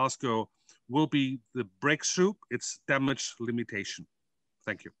 26 in Glasgow will be the breakthrough. It's damage limitation.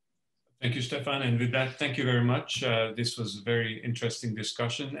 Thank you. Thank you, Stephan. And with that, thank you very much. This was a very interesting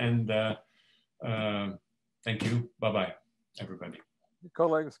discussion. And thank you. Bye-bye, everybody.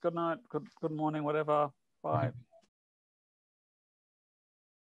 Colleagues, good night, good morning, whatever. Bye.